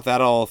 and he got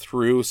that all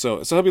through.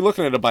 So he'll be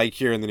looking at a bike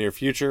here in the near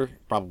future,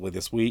 probably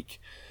this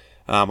week.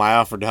 I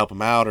offered to help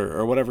him out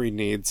or whatever he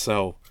needs.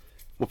 So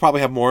we'll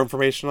probably have more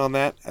information on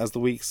that as the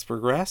weeks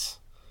progress.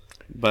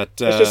 But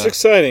it's just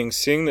exciting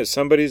seeing that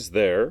somebody's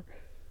there,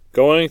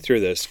 going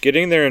through this,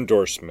 getting their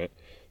endorsement,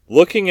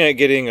 looking at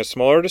getting a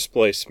smaller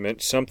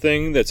displacement,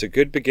 something that's a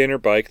good beginner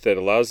bike that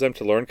allows them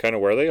to learn kind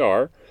of where they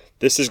are.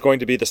 This is going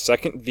to be the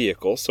second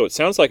vehicle, so it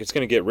sounds like it's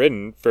going to get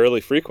ridden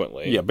fairly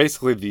frequently. Yeah,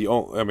 basically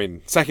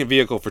second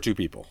vehicle for 2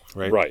 people,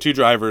 right? Right. 2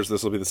 drivers,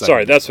 this will be the second.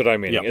 Sorry, that's what I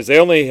mean. Yep. Is they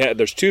only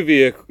there's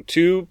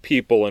 2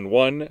 people in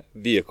 1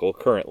 vehicle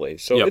currently,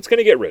 so it's going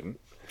to get ridden.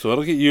 So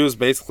it'll get used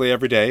basically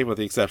every day with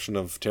the exception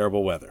of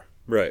terrible weather.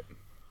 Right.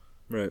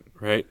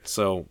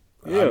 So,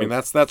 I mean,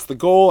 that's the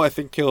goal. I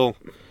think he'll,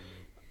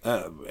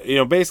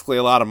 basically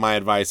a lot of my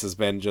advice has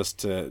been just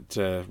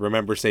to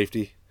remember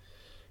safety.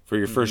 For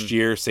your first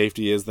year,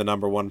 safety is the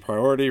number one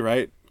priority,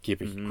 right?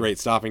 Keep a great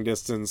stopping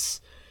distance.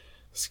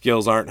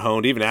 Skills aren't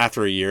honed. Even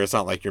after a year, it's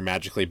not like you're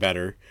magically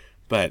better.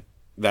 But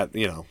that,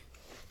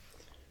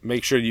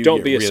 make sure you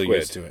don't get really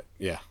used to it.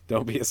 Yeah,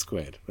 don't be a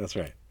squid. That's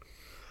right.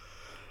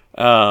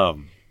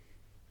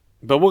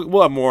 But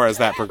we'll have more as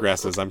that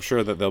progresses. I'm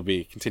sure that there'll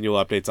be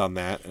continual updates on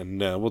that,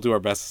 and we'll do our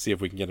best to see if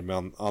we can get him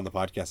on the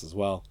podcast as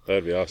well.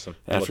 That'd be awesome.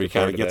 After he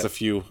kind of gets a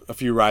few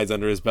rides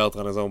under his belt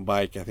on his own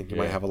bike, I think he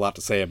might have a lot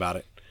to say about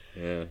it.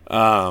 Yeah.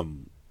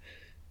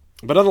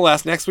 But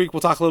nonetheless, next week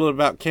we'll talk a little bit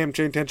about cam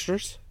chain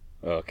tensioners.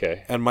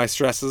 Okay. And my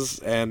stresses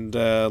and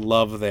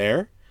love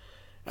there.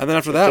 And then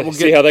after that, we'll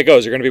see how that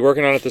goes. You're going to be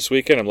working on it this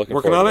weekend. I'm looking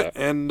working forward on to it,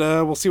 that. and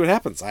we'll see what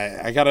happens.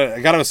 I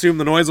gotta assume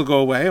the noise will go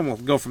away, and we'll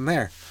go from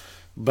there.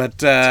 But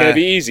it's going to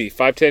be easy.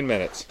 5-10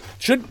 minutes.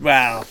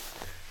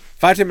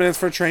 5-10 minutes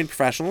for a trained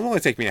professional. It'll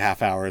only take me a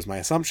half hour, is my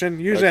assumption.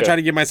 Usually, I try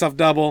to give myself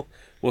double.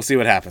 We'll see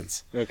what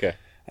happens. Okay.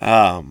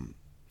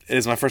 It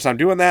is my first time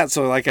doing that,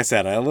 so like I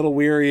said, I'm a little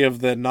weary of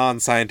the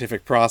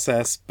non-scientific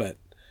process, but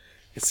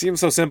it seems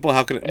so simple.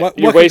 How could it?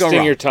 You're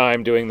wasting your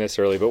time doing this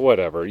early, but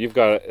whatever. You've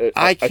got.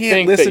 I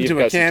can't listen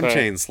to a cam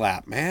chain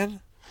slap, man.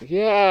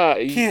 Yeah,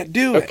 can't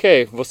do it.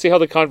 Okay, we'll see how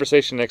the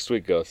conversation next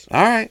week goes.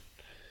 All right,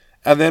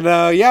 and then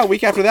a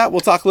week after that,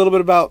 we'll talk a little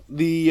bit about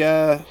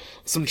the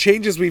some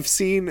changes we've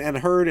seen and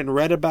heard and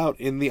read about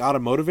in the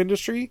automotive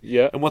industry.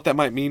 Yeah, and what that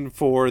might mean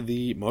for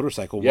the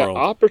motorcycle world.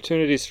 Yeah,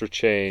 opportunities for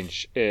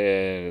change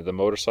in the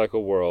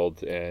motorcycle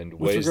world and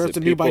ways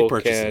that people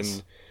can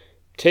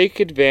take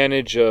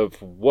advantage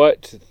of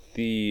what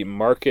the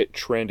market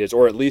trend is,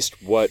 or at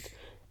least what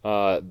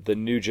the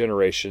new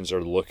generations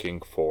are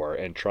looking for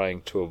and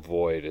trying to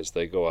avoid as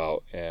they go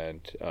out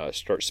and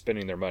start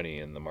spending their money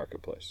in the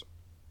marketplace.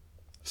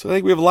 So I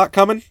think we have a lot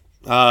coming.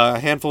 A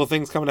handful of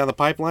things coming down the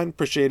pipeline.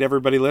 Appreciate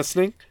everybody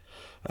listening.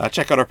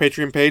 Check out our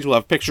Patreon page. We'll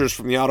have pictures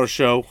from the auto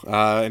show.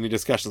 Any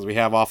discussions we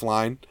have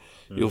offline,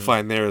 you'll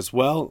find there as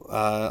well.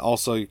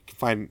 Also, you can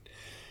find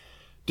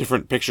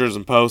different pictures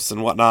and posts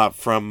and whatnot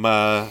from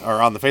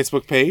or on the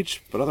Facebook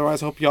page. But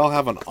otherwise, I hope you all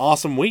have an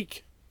awesome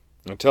week.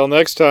 Until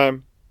next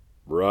time,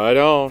 ride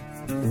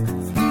on.